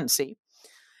cloth currency,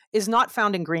 is not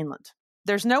found in Greenland.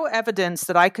 There's no evidence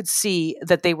that I could see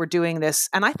that they were doing this.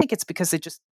 And I think it's because they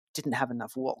just didn't have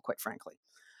enough wool, quite frankly.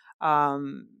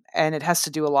 And it has to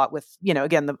do a lot with,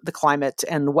 again, the climate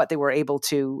and what they were able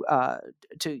to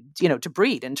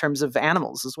breed in terms of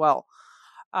animals as well.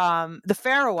 The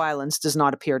Faroe Islands does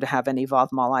not appear to have any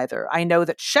Vodmal either. I know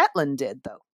that Shetland did,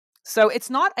 though. So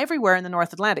it's not everywhere in the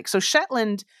North Atlantic. So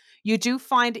Shetland, you do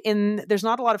find there's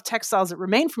not a lot of textiles that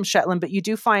remain from Shetland, but you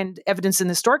do find evidence in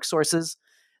historic sources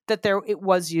that it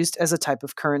was used as a type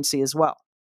of currency as well.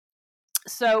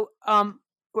 So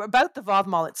about the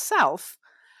Vodmal itself,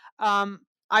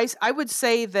 I would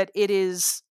say that it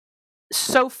is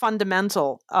so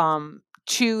fundamental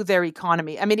to their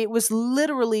economy. I mean, it was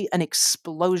literally an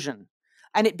explosion.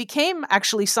 And it became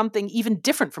actually something even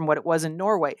different from what it was in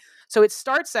Norway. So it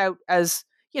starts out as,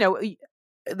 in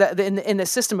the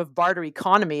system of barter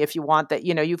economy, if you want, that,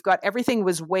 you've got everything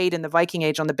was weighed in the Viking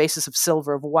Age on the basis of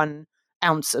silver, of 1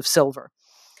 ounce of silver.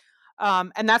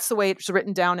 And that's the way it's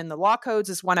written down in the law codes,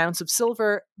 is 1 ounce of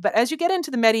silver. But as you get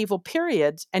into the medieval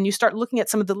period and you start looking at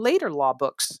some of the later law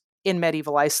books in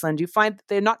medieval Iceland, you find that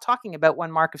they're not talking about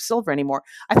 1 mark of silver anymore.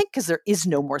 I think because there is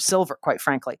no more silver, quite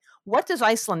frankly. What does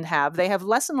Iceland have? They have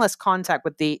less and less contact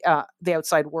with the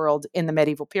outside world in the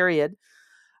medieval period.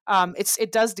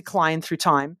 It does decline through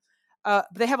time.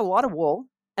 They have a lot of wool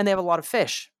and they have a lot of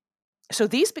fish. So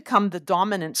these become the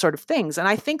dominant sort of things. And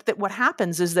I think that what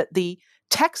happens is that the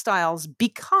textiles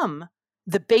become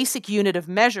the basic unit of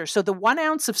measure. So the 1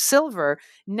 ounce of silver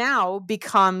now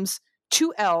becomes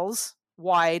 2 L's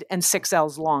wide and 6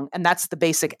 L's long. And that's the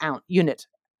basic unit.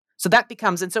 So that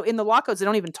becomes, and so in the law codes, they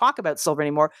don't even talk about silver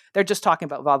anymore. They're just talking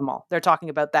about Vodmal. They're talking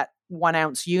about that 1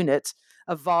 ounce unit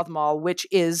of Vodmal, which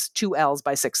is 2 L's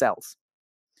by 6 L's.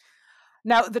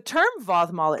 Now, the term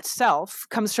Vodmal itself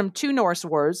comes from 2 Norse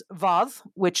words, Voth,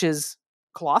 which is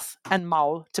cloth, and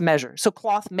Mal, to measure. So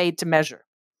cloth made to measure.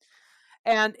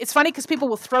 And it's funny because people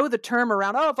will throw the term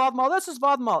around, oh, Vodmal, this is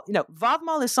Vodmal.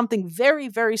 Vodmal is something very,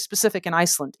 very specific in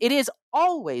Iceland. It is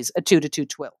always a 2 to 2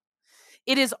 twill.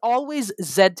 It is always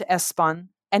Z to S spun,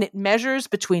 and it measures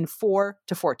between 4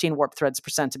 to 14 warp threads per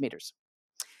centimeters.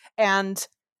 And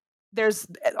there's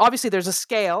a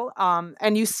scale,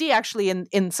 and you see actually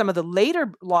in some of the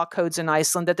later law codes in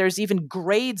Iceland that there's even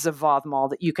grades of Vodmal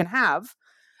that you can have.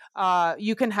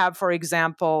 You can have, for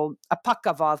example, a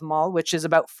pakka Vodmal, which is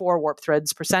about 4 warp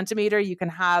threads per centimeter. You can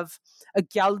have a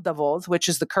gjaldavoð, which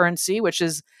is the currency, which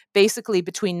is basically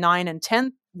between 9 and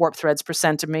 10 warp threads per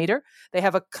centimeter. They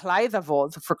have a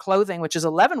klæðavoð for clothing, which is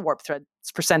 11 warp threads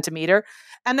per centimeter.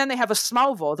 And then they have a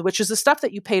smávoð, which is the stuff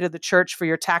that you pay to the church for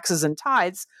your taxes and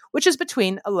tithes, which is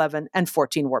between 11 and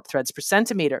 14 warp threads per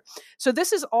centimeter. So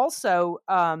this is also,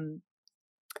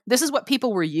 this is what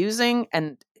people were using.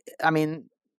 And I mean,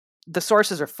 the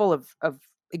sources are full of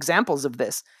examples of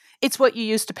this. It's what you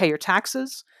use to pay your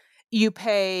taxes. You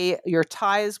pay your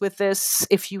tithes with this.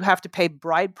 If you have to pay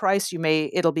bride price,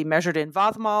 it'll be measured in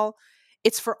Vodmal.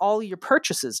 It's for all your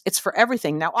purchases. It's for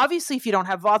everything. Now, obviously, if you don't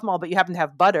have Vodmal, but you happen to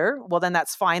have butter, well, then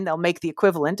that's fine. They'll make the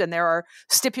equivalent. And there are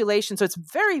stipulations. So it's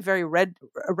very, very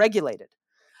regulated.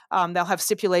 They'll have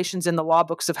stipulations in the law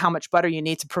books of how much butter you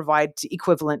need to provide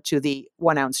equivalent to the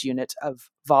 1 ounce unit of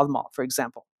Vodmal, for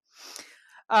example.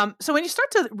 So when you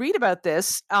start to read about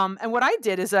this, and what I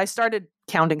did is I started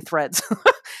counting threads,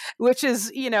 which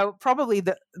is, probably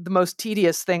the most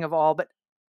tedious thing of all, but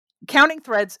counting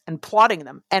threads and plotting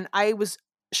them. And I was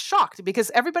shocked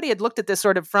because everybody had looked at this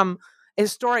sort of from a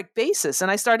historic basis. And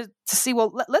I started to see,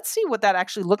 well, let's see what that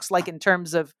actually looks like in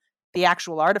terms of the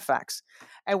actual artifacts.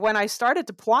 And when I started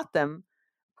to plot them,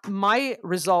 my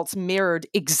results mirrored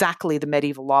exactly the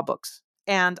medieval law books.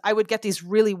 and I would get these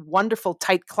really wonderful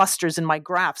tight clusters in my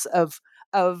graphs of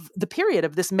the period,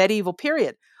 of this medieval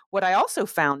period. What I also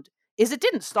found is it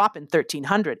didn't stop in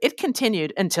 1300. It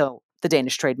continued until the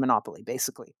Danish trade monopoly,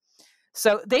 basically.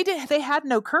 So they had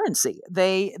no currency.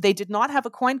 They did not have a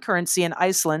coin currency in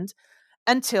Iceland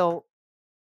until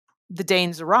the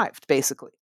Danes arrived,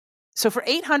 basically. So for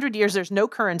 800 years, there's no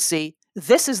currency.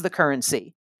 This is the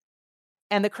currency.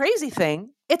 And the crazy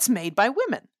thing, it's made by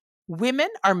women. Women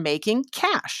are making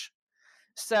cash.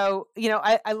 So,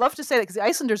 I love to say that because the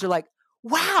Icelanders are like,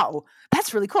 wow,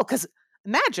 that's really cool. Because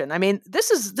imagine, I mean,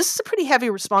 this is a pretty heavy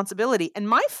responsibility. And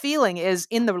my feeling is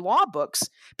in the law books,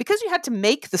 because you had to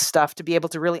make the stuff to be able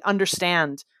to really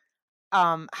understand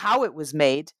how it was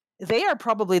made, they are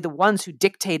probably the ones who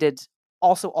dictated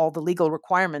also all the legal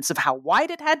requirements of how wide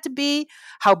it had to be,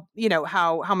 how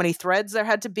many threads there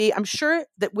had to be. I'm sure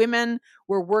that women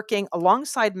were working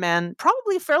alongside men,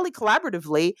 probably fairly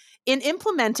collaboratively, in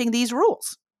implementing these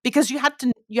rules, because you had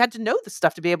to know the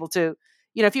stuff to be able to,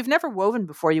 if you've never woven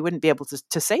before, you wouldn't be able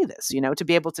to say this, to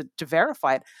be able to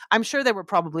verify it. I'm sure they were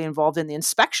probably involved in the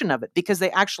inspection of it, because they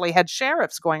actually had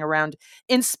sheriffs going around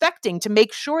inspecting to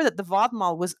make sure that the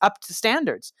vodmal was up to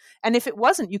standards. And if it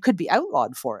wasn't, you could be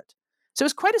outlawed for it. So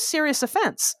it's quite a serious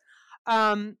offense.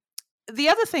 The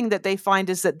other thing that they find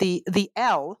is that the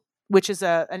L, which is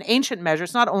an ancient measure,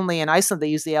 it's not only in Iceland they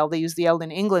use the L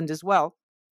in England as well.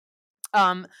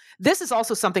 This is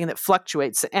also something that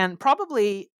fluctuates, and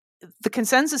probably the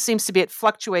consensus seems to be it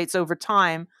fluctuates over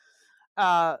time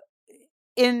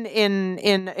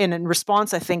in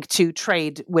response, I think, to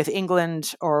trade with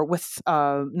England or with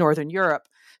Northern Europe.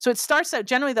 So it starts out,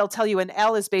 generally they'll tell you an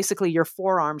L is basically your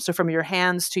forearm, so from your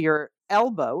hands to your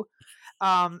elbow,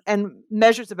 and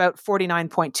measures about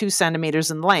 49.2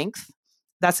 centimeters in length.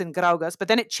 That's in Graugas, but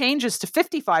then it changes to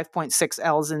 55.6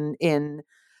 Ls in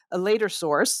a later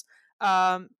source.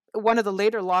 One of the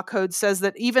later law codes says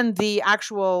that even the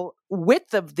actual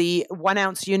width of the 1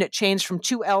 ounce unit changed from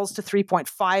 2 Ls to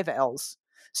 3.5 Ls.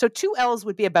 So 2 Ls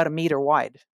would be about a meter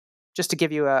wide, just to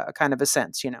give you a kind of a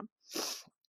sense,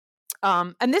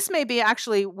 And this may be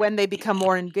actually when they become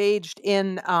more engaged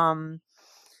in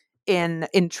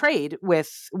trade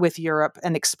with Europe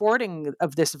and exporting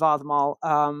of this vodmal.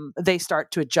 They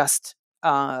start to adjust,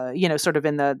 sort of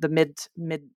in the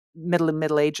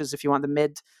Middle Ages, if you want, the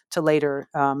mid to later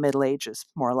Middle Ages,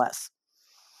 more or less.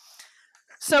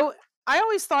 So I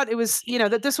always thought it was,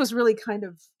 that this was really kind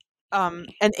of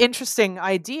an interesting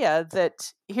idea,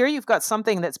 that here you've got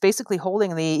something that's basically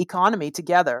holding the economy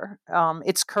together,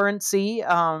 its currency,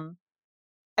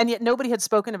 and yet nobody had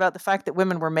spoken about the fact that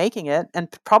women were making it and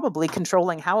probably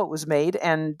controlling how it was made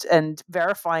and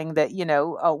verifying that,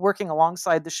 working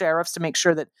alongside the sheriffs to make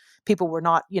sure that people were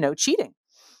not, cheating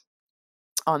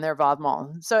on their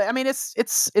vodmal. So, I mean,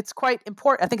 it's quite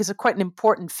important. I think it's quite an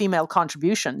important female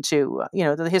contribution to,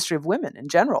 the history of women in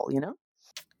general,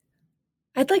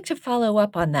 I'd like to follow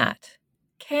up on that.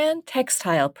 Can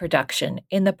textile production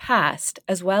in the past,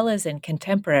 as well as in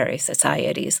contemporary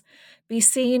societies, be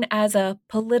seen as a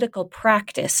political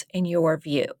practice in your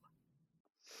view?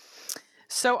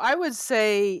 So I would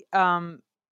say, I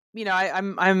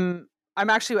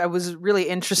was really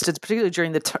interested, particularly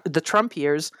during the Trump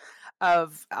years,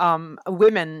 of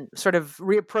women sort of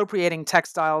reappropriating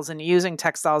textiles and using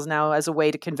textiles now as a way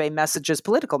to convey messages,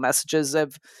 political messages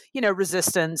of,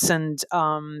 resistance and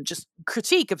just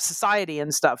critique of society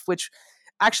and stuff, which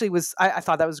actually was, I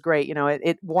thought that was great.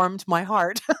 It warmed my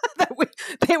heart that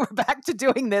they were back to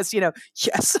doing this,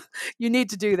 yes, you need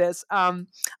to do this. I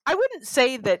wouldn't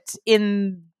say that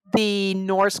in the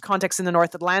Norse context in the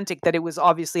North Atlantic that it was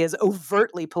obviously as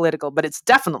overtly political, but it's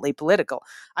definitely political.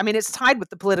 I mean, it's tied with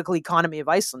the political economy of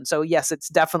Iceland. So yes, it's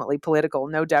definitely political,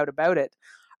 no doubt about it.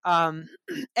 And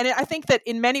I think that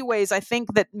in many ways, I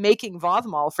think that making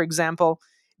vodmal, for example,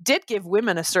 did give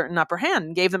women a certain upper hand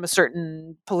and gave them a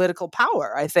certain political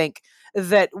power. I think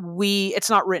that it's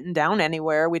not written down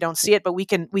anywhere. We don't see it, but we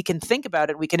can think about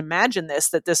it. We can imagine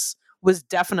that this was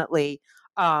definitely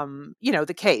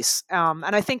the case.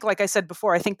 And I think, like I said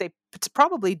before, I think they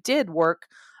probably did work,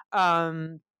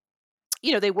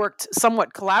 they worked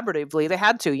somewhat collaboratively. They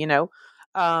had to,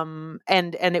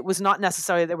 and it was not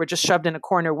necessarily they were just shoved in a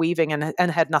corner weaving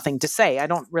and had nothing to say. I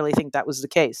don't really think that was the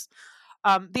case.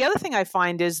 The other thing I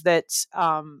find is that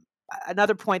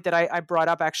another point that I brought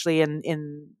up actually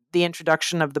in the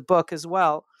introduction of the book as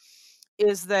well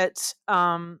is that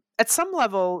at some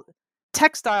level,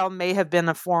 textile may have been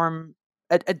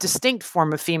a distinct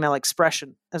form of female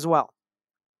expression as well.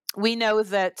 We know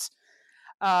that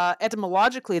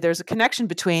etymologically there's a connection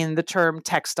between the term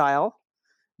textile,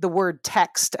 the word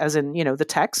text, as in, the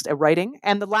text, a writing,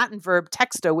 and the Latin verb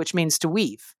texto, which means to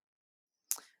weave.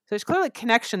 So there's clearly a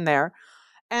connection there.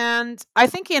 And I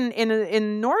think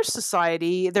in Norse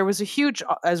society, there was a huge,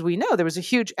 as we know, there was a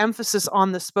huge emphasis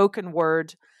on the spoken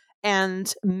word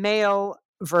and male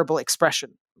verbal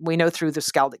expression. We know through the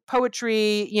skaldic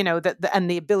poetry,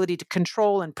 and the ability to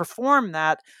control and perform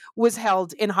that was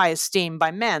held in high esteem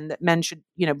by men, that men should,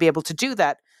 be able to do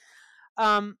that.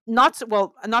 Not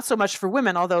so much for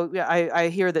women, although I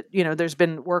hear that, there's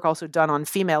been work also done on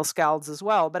female skalds as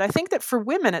well. But I think that for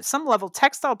women, at some level,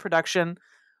 textile production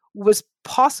was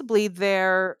possibly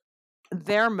their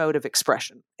mode of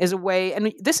expression, is a way.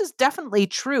 And this is definitely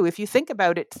true if you think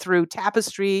about it through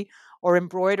tapestry or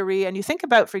embroidery. And you think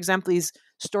about, for example, these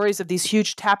stories of these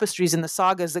huge tapestries in the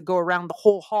sagas that go around the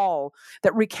whole hall,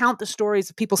 that recount the stories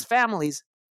of people's families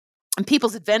and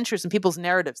people's adventures and people's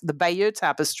narratives. The Bayeux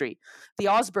tapestry, the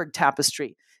Osberg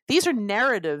tapestry. These are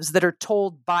narratives that are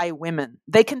told by women.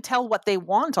 They can tell what they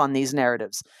want on these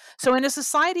narratives. So in a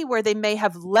society where they may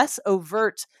have a less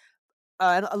overt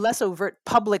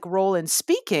public role in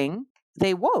speaking,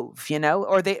 they wove,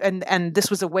 or they, and this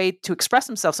was a way to express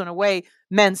themselves. So in a way,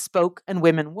 men spoke and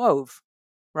women wove,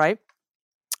 right?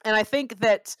 And I think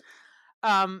that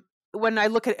when I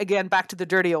look at, again, back to the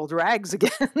dirty old rags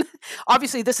again,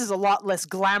 obviously this is a lot less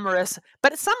glamorous,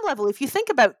 but at some level, if you think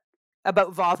about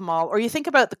Vothmal, or you think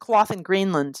about the cloth in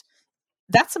Greenland,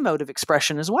 that's a mode of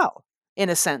expression as well, in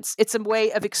a sense. It's a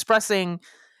way of expressing,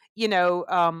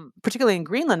 particularly in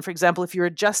Greenland, for example, if you're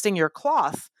adjusting your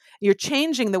cloth, you're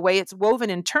changing the way it's woven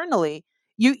internally.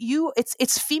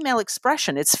 It's female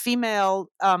expression. It's female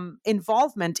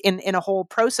involvement in a whole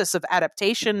process of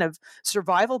adaptation, of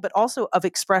survival, but also of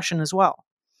expression as well.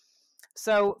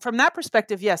 So from that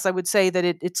perspective, yes, I would say that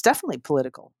it's definitely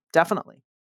political, definitely.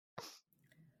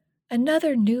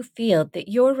 Another new field that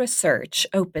your research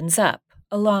opens up,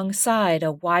 alongside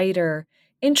a wider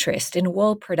interest in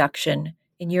wool production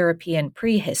in European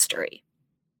prehistory,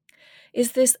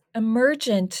 is this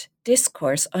emergent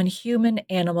discourse on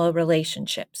human-animal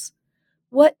relationships.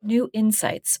 What new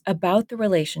insights about the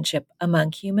relationship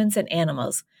among humans and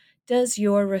animals does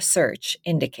your research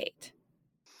indicate?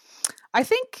 I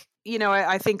think,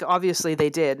 I think obviously they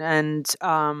did. And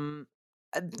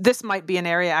this might be an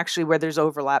area actually where there's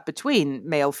overlap between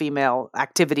male-female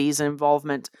activities and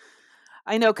involvement.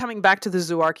 I know, coming back to the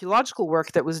zooarchaeological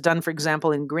work that was done, for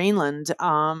example, in Greenland,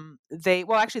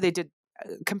 they did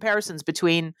comparisons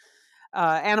between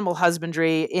animal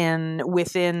husbandry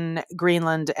within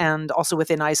Greenland and also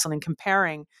within Iceland, and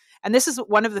comparing. And this is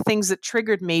one of the things that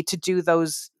triggered me to do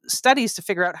those studies, to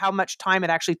figure out how much time it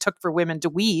actually took for women to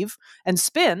weave and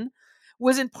spin,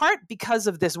 was in part because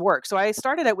of this work. So I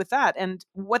started out with that. And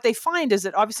what they find is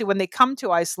that obviously when they come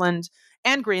to Iceland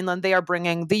and Greenland, they are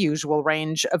bringing the usual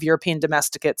range of European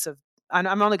domesticates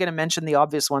I'm only going to mention the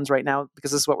obvious ones right now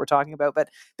because this is what we're talking about, but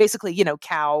basically,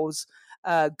 cows,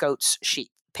 goats,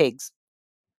 sheep, pigs,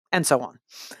 and so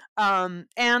on.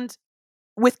 And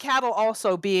with cattle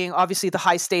also being obviously the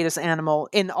high status animal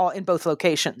in both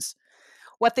locations.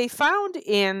 What they found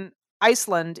in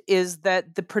Iceland is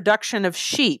that the production of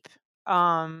sheep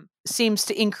seems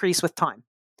to increase with time,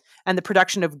 and the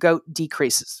production of goat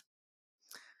decreases.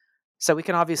 So we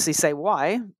can obviously say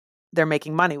why. They're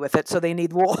making money with it, so they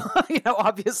need wool.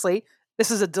 Obviously, this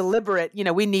is a deliberate,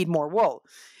 we need more wool.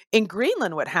 In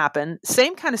Greenland, what happened,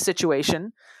 same kind of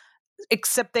situation,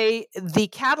 except the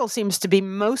cattle seems to be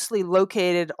mostly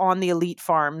located on the elite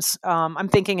farms. I'm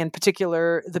thinking in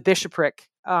particular the bishopric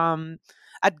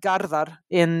at Gardar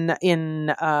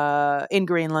in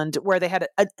Greenland, where they had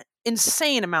an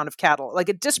insane amount of cattle, like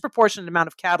a disproportionate amount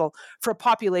of cattle for a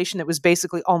population that was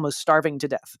basically almost starving to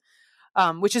death,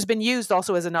 which has been used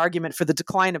also as an argument for the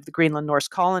decline of the Greenland Norse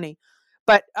colony.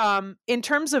 But in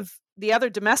terms of the other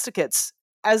domesticates,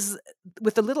 as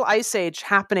with the Little Ice Age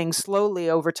happening slowly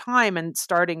over time and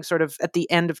starting sort of at the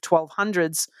end of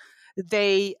 1200s,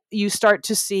 you start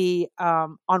to see,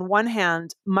 on one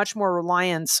hand, much more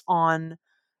reliance on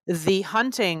the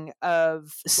hunting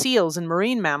of seals and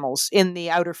marine mammals in the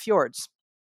outer fjords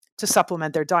to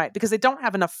supplement their diet, because they don't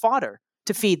have enough fodder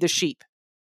to feed the sheep.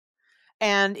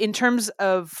 And in terms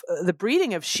of the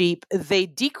breeding of sheep, they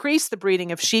decrease the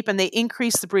breeding of sheep and they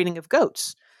increase the breeding of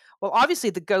goats. Well,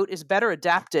 obviously, the goat is better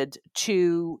adapted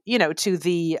to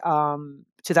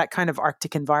that kind of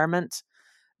Arctic environment.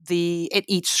 It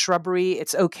eats shrubbery.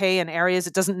 It's okay in areas.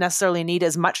 It doesn't necessarily need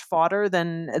as much fodder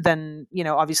than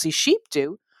obviously sheep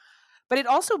do. But it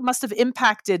also must have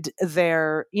impacted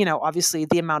their, obviously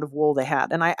the amount of wool they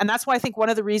had. And that's why I think one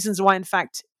of the reasons why, in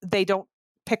fact, they don't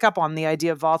pick up on the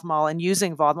idea of vodmal and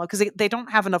using vodmal because they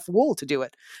don't have enough wool to do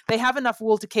it. They have enough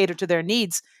wool to cater to their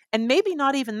needs. And maybe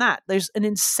not even that. There's an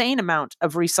insane amount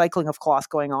of recycling of cloth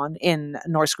going on in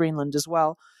North Greenland as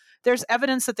well. There's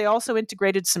evidence that they also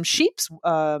integrated some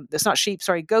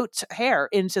goat hair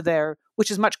into their,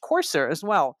 which is much coarser as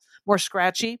well, more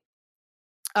scratchy.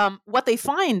 What they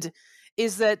find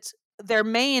is that their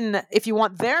main, if you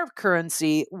want their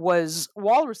currency, was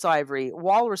walrus ivory,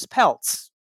 walrus pelts,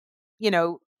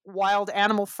 wild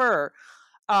animal fur,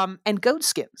 and goat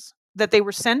skins, that they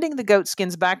were sending the goat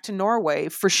skins back to Norway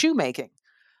for shoemaking.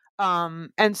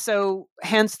 And so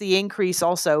hence the increase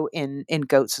also in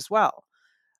goats as well.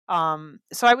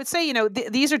 So I would say,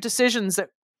 these are decisions that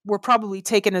were probably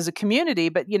taken as a community,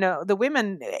 but, the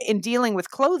women in dealing with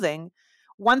clothing,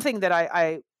 one thing that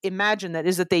I imagine that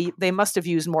is that they must have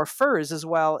used more furs as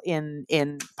well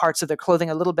in parts of their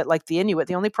clothing, a little bit like the Inuit.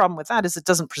 The only problem with that is it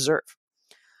doesn't preserve.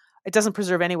 It doesn't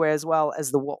preserve anywhere as well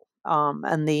as the wool.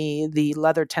 And the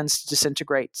leather tends to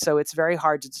disintegrate. So it's very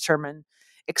hard to determine,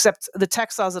 except the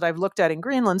textiles that I've looked at in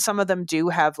Greenland, some of them do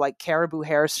have like caribou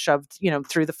hair shoved,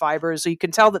 through the fibers. So you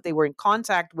can tell that they were in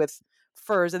contact with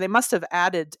furs, and they must have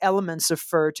added elements of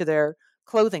fur to their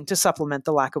clothing to supplement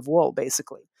the lack of wool,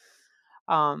 basically.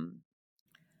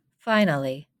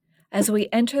 Finally, as we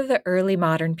enter the early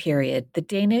modern period, the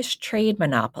Danish trade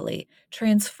monopoly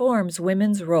transforms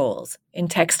women's roles in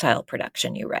textile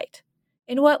production, you write.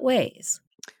 In what ways?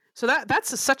 So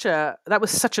that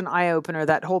was such an eye opener,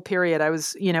 that whole period. I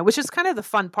was, which is kind of the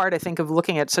fun part, I think, of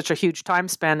looking at such a huge time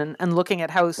span and looking at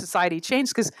how society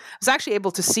changed, because I was actually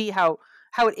able to see how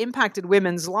it impacted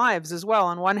women's lives as well.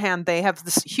 On one hand, they have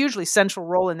this hugely central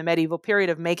role in the medieval period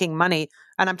of making money,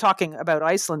 and I'm talking about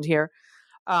Iceland here.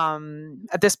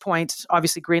 At this point,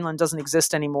 obviously, Greenland doesn't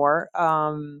exist anymore.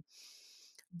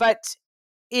 But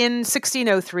in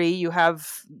 1603, you have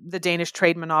the Danish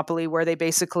trade monopoly, where they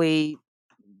basically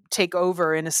take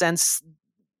over, in a sense,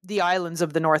 the islands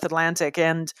of the North Atlantic.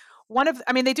 And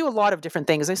they do a lot of different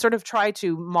things. They sort of try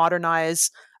to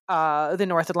modernize the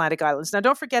North Atlantic islands. Now,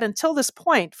 don't forget, until this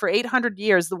point, for 800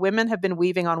 years, the women have been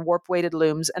weaving on warp-weighted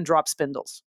looms and drop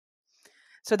spindles.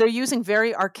 So they're using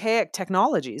very archaic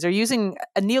technologies. They're using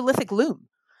a Neolithic loom,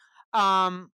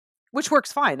 which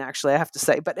works fine, actually, I have to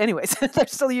say. But anyways, they're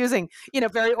still using,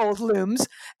 very old looms.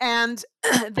 And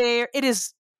it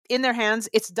is in their hands.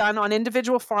 It's done on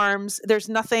individual farms. There's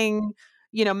nothing,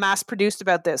 mass-produced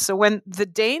about this. So when the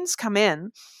Danes come in,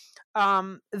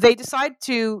 they decide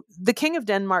the King of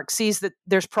Denmark sees that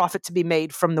there's profit to be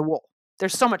made from the wool.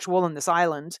 There's so much wool in this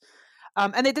island.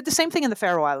 And they did the same thing in the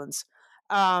Faroe Islands.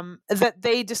 That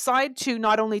they decide to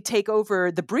not only take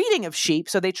over the breeding of sheep,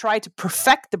 so they try to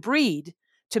perfect the breed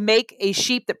to make a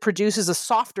sheep that produces a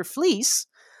softer fleece,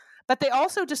 but they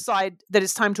also decide that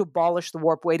it's time to abolish the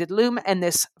warp-weighted loom, and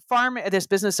this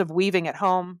business of weaving at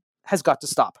home has got to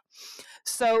stop.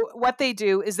 So what they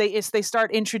do is they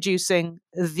start introducing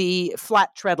the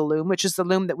flat treadle loom, which is the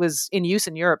loom that was in use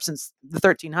in Europe since the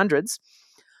 1300s,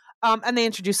 and they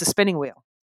introduce the spinning wheel.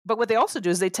 But what they also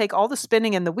do is they take all the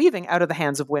spinning and the weaving out of the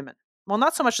hands of women. Well,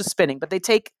 not so much the spinning, but they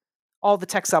take all the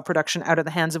textile production out of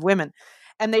the hands of women.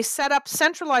 And they set up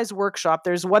centralized workshop.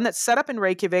 There's one that's set up in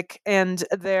Reykjavik, and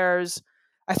there's,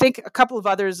 I think, a couple of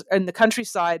others in the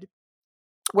countryside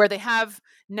where they have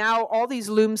now all these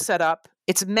looms set up.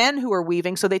 It's men who are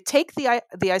weaving. So they take the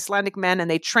Icelandic men and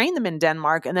they train them in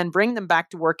Denmark and then bring them back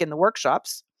to work in the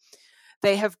workshops.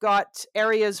 They have got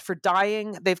areas for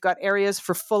dyeing. They've got areas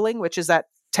for fulling, which is that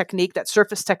technique, that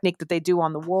surface technique that they do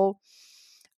on the wool.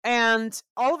 And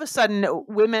all of a sudden,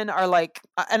 women are like,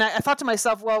 and I thought to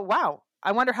myself, well, wow,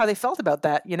 I wonder how they felt about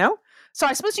that, So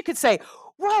I suppose you could say,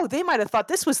 whoa, they might have thought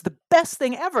this was the best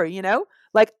thing ever,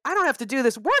 Like, I don't have to do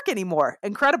this work anymore.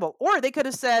 Incredible. Or they could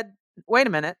have said, wait a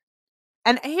minute.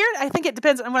 And here, I think it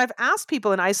depends. And when I've asked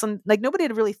people in Iceland, like, nobody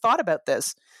had really thought about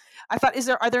this. I thought,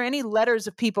 are there any letters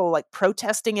of people like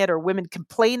protesting it or women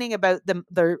complaining about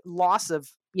their loss of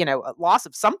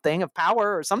something, of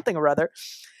power or something or other?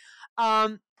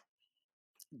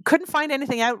 Couldn't find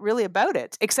anything out really about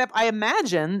it, except I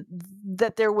imagine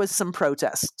that there was some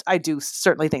protest. I do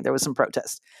certainly think there was some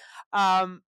protest.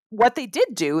 What they did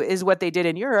do is what they did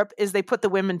in Europe is they put the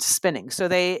women to spinning. So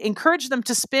they encouraged them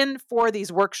to spin for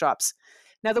these workshops.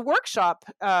 Now, the workshop,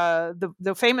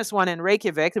 the famous one in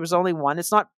Reykjavik, there was only one.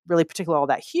 It's not really particularly all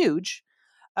that huge.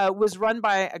 Was run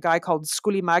by a guy called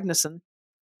Skuli Magnusson.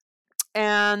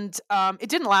 And it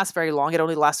didn't last very long. It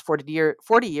only lasted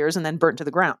 40 years and then burnt to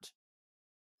the ground.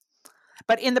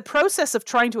 But in the process of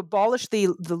trying to abolish the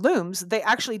looms, they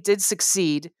actually did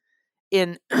succeed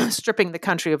in stripping the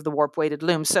country of the warp-weighted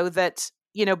loom, so that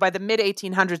by the mid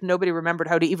 1800s, nobody remembered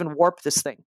how to even warp this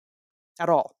thing at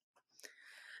all.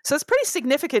 So it's pretty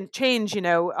significant change,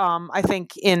 I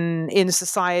think in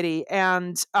society.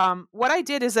 And what I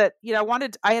did is that,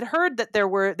 I had heard that they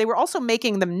were also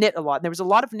making them knit a lot. And there was a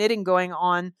lot of knitting going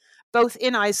on both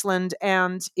in Iceland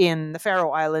and in the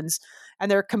Faroe Islands. And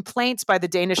there are complaints by the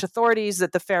Danish authorities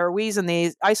that the Faroese and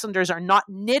the Icelanders are not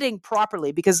knitting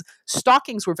properly because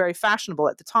stockings were very fashionable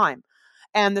at the time.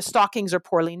 And the stockings are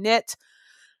poorly knit.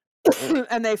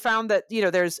 And they found that,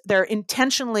 they're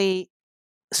intentionally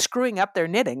screwing up their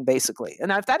knitting, basically. And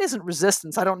if that isn't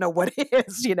resistance, I don't know what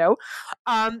is,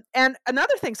 And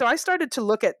another thing, so I started to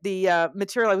look at the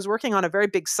material. I was working on a very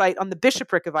big site on the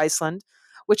bishopric of Iceland,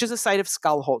 which is a site of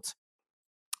Skullholt,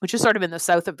 which is sort of in the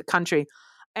south of the country.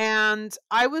 And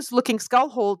I was looking,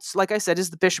 Skullholt, like I said, is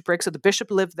the bishopric. So the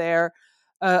bishop lived there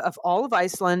of all of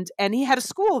Iceland, and he had a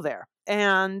school there.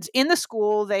 And in the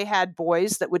school, they had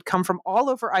boys that would come from all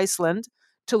over Iceland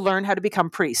to learn how to become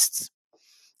priests.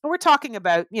 And we're talking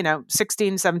about,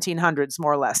 1700s,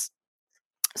 more or less.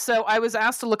 So I was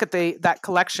asked to look at that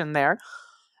collection there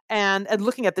and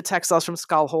looking at the textiles from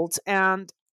Skullholt. And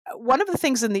one of the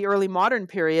things in the early modern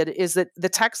period is that the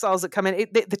textiles that come in,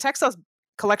 the textiles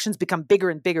collections become bigger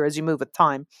and bigger as you move with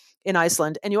time in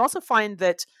Iceland. And you also find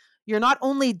that you're not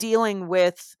only dealing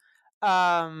with,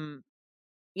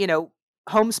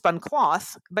 homespun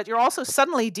cloth, but you're also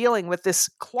suddenly dealing with this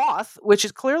cloth, which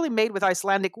is clearly made with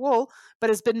Icelandic wool, but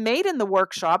has been made in the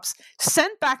workshops,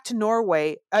 sent back to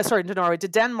to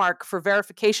Denmark for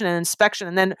verification and inspection,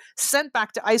 and then sent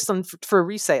back to Iceland for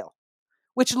resale.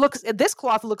 This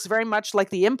cloth looks very much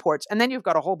like the imports, and then you've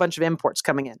got a whole bunch of imports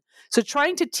coming in. So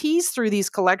trying to tease through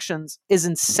these collections is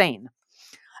insane.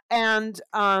 And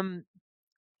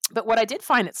but what I did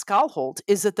find at Skullholt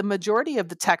is that the majority of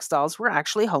the textiles were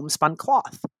actually homespun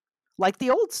cloth, like the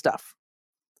old stuff.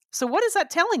 So what is that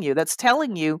telling you? That's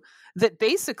telling you that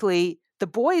basically the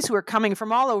boys who are coming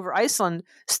from all over Iceland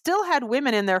still had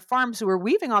women in their farms who were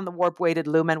weaving on the warp-weighted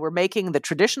loom and were making the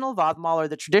traditional vadmal, or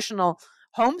the traditional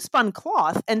homespun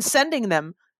cloth, and sending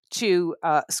them to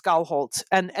Skullholt.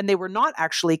 And they were not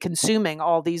actually consuming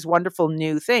all these wonderful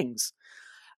new things.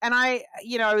 And I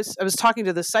was talking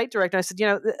to the site director. I said,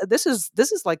 this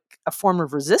is like a form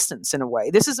of resistance in a way.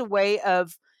 This is a way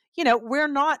of, we're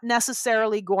not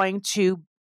necessarily going to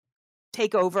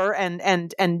take over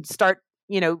and start,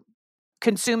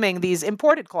 consuming these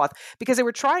imported cloth, because they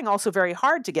were trying also very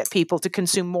hard to get people to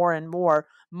consume more and more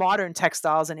modern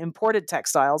textiles and imported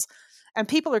textiles. And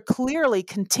people are clearly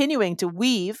continuing to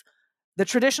weave the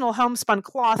traditional homespun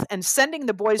cloth and sending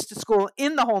the boys to school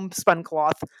in the homespun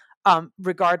cloth.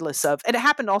 Regardless of, and it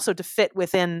happened also to fit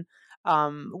within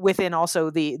also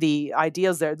the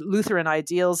ideals there, Lutheran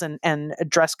ideals and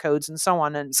dress codes and so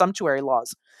on, and sumptuary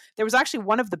laws. There was actually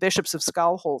one of the bishops of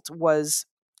Skullholt was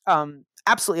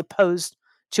absolutely opposed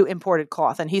to imported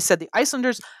cloth, and he said the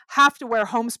Icelanders have to wear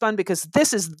homespun because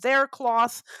this is their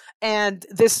cloth, and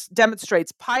this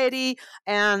demonstrates piety,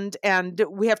 and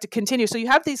we have to continue. So you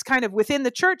have these kind of within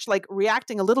the church, like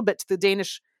reacting a little bit to the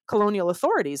Danish colonial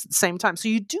authorities at the same time. So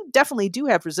you definitely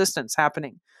have resistance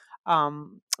happening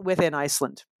within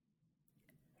Iceland.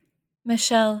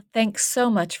 Michèle, thanks so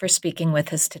much for speaking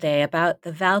with us today about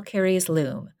the Valkyries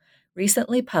Loom,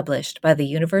 recently published by the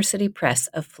University Press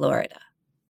of Florida.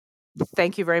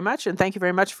 Thank you very much, and thank you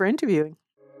very much for interviewing.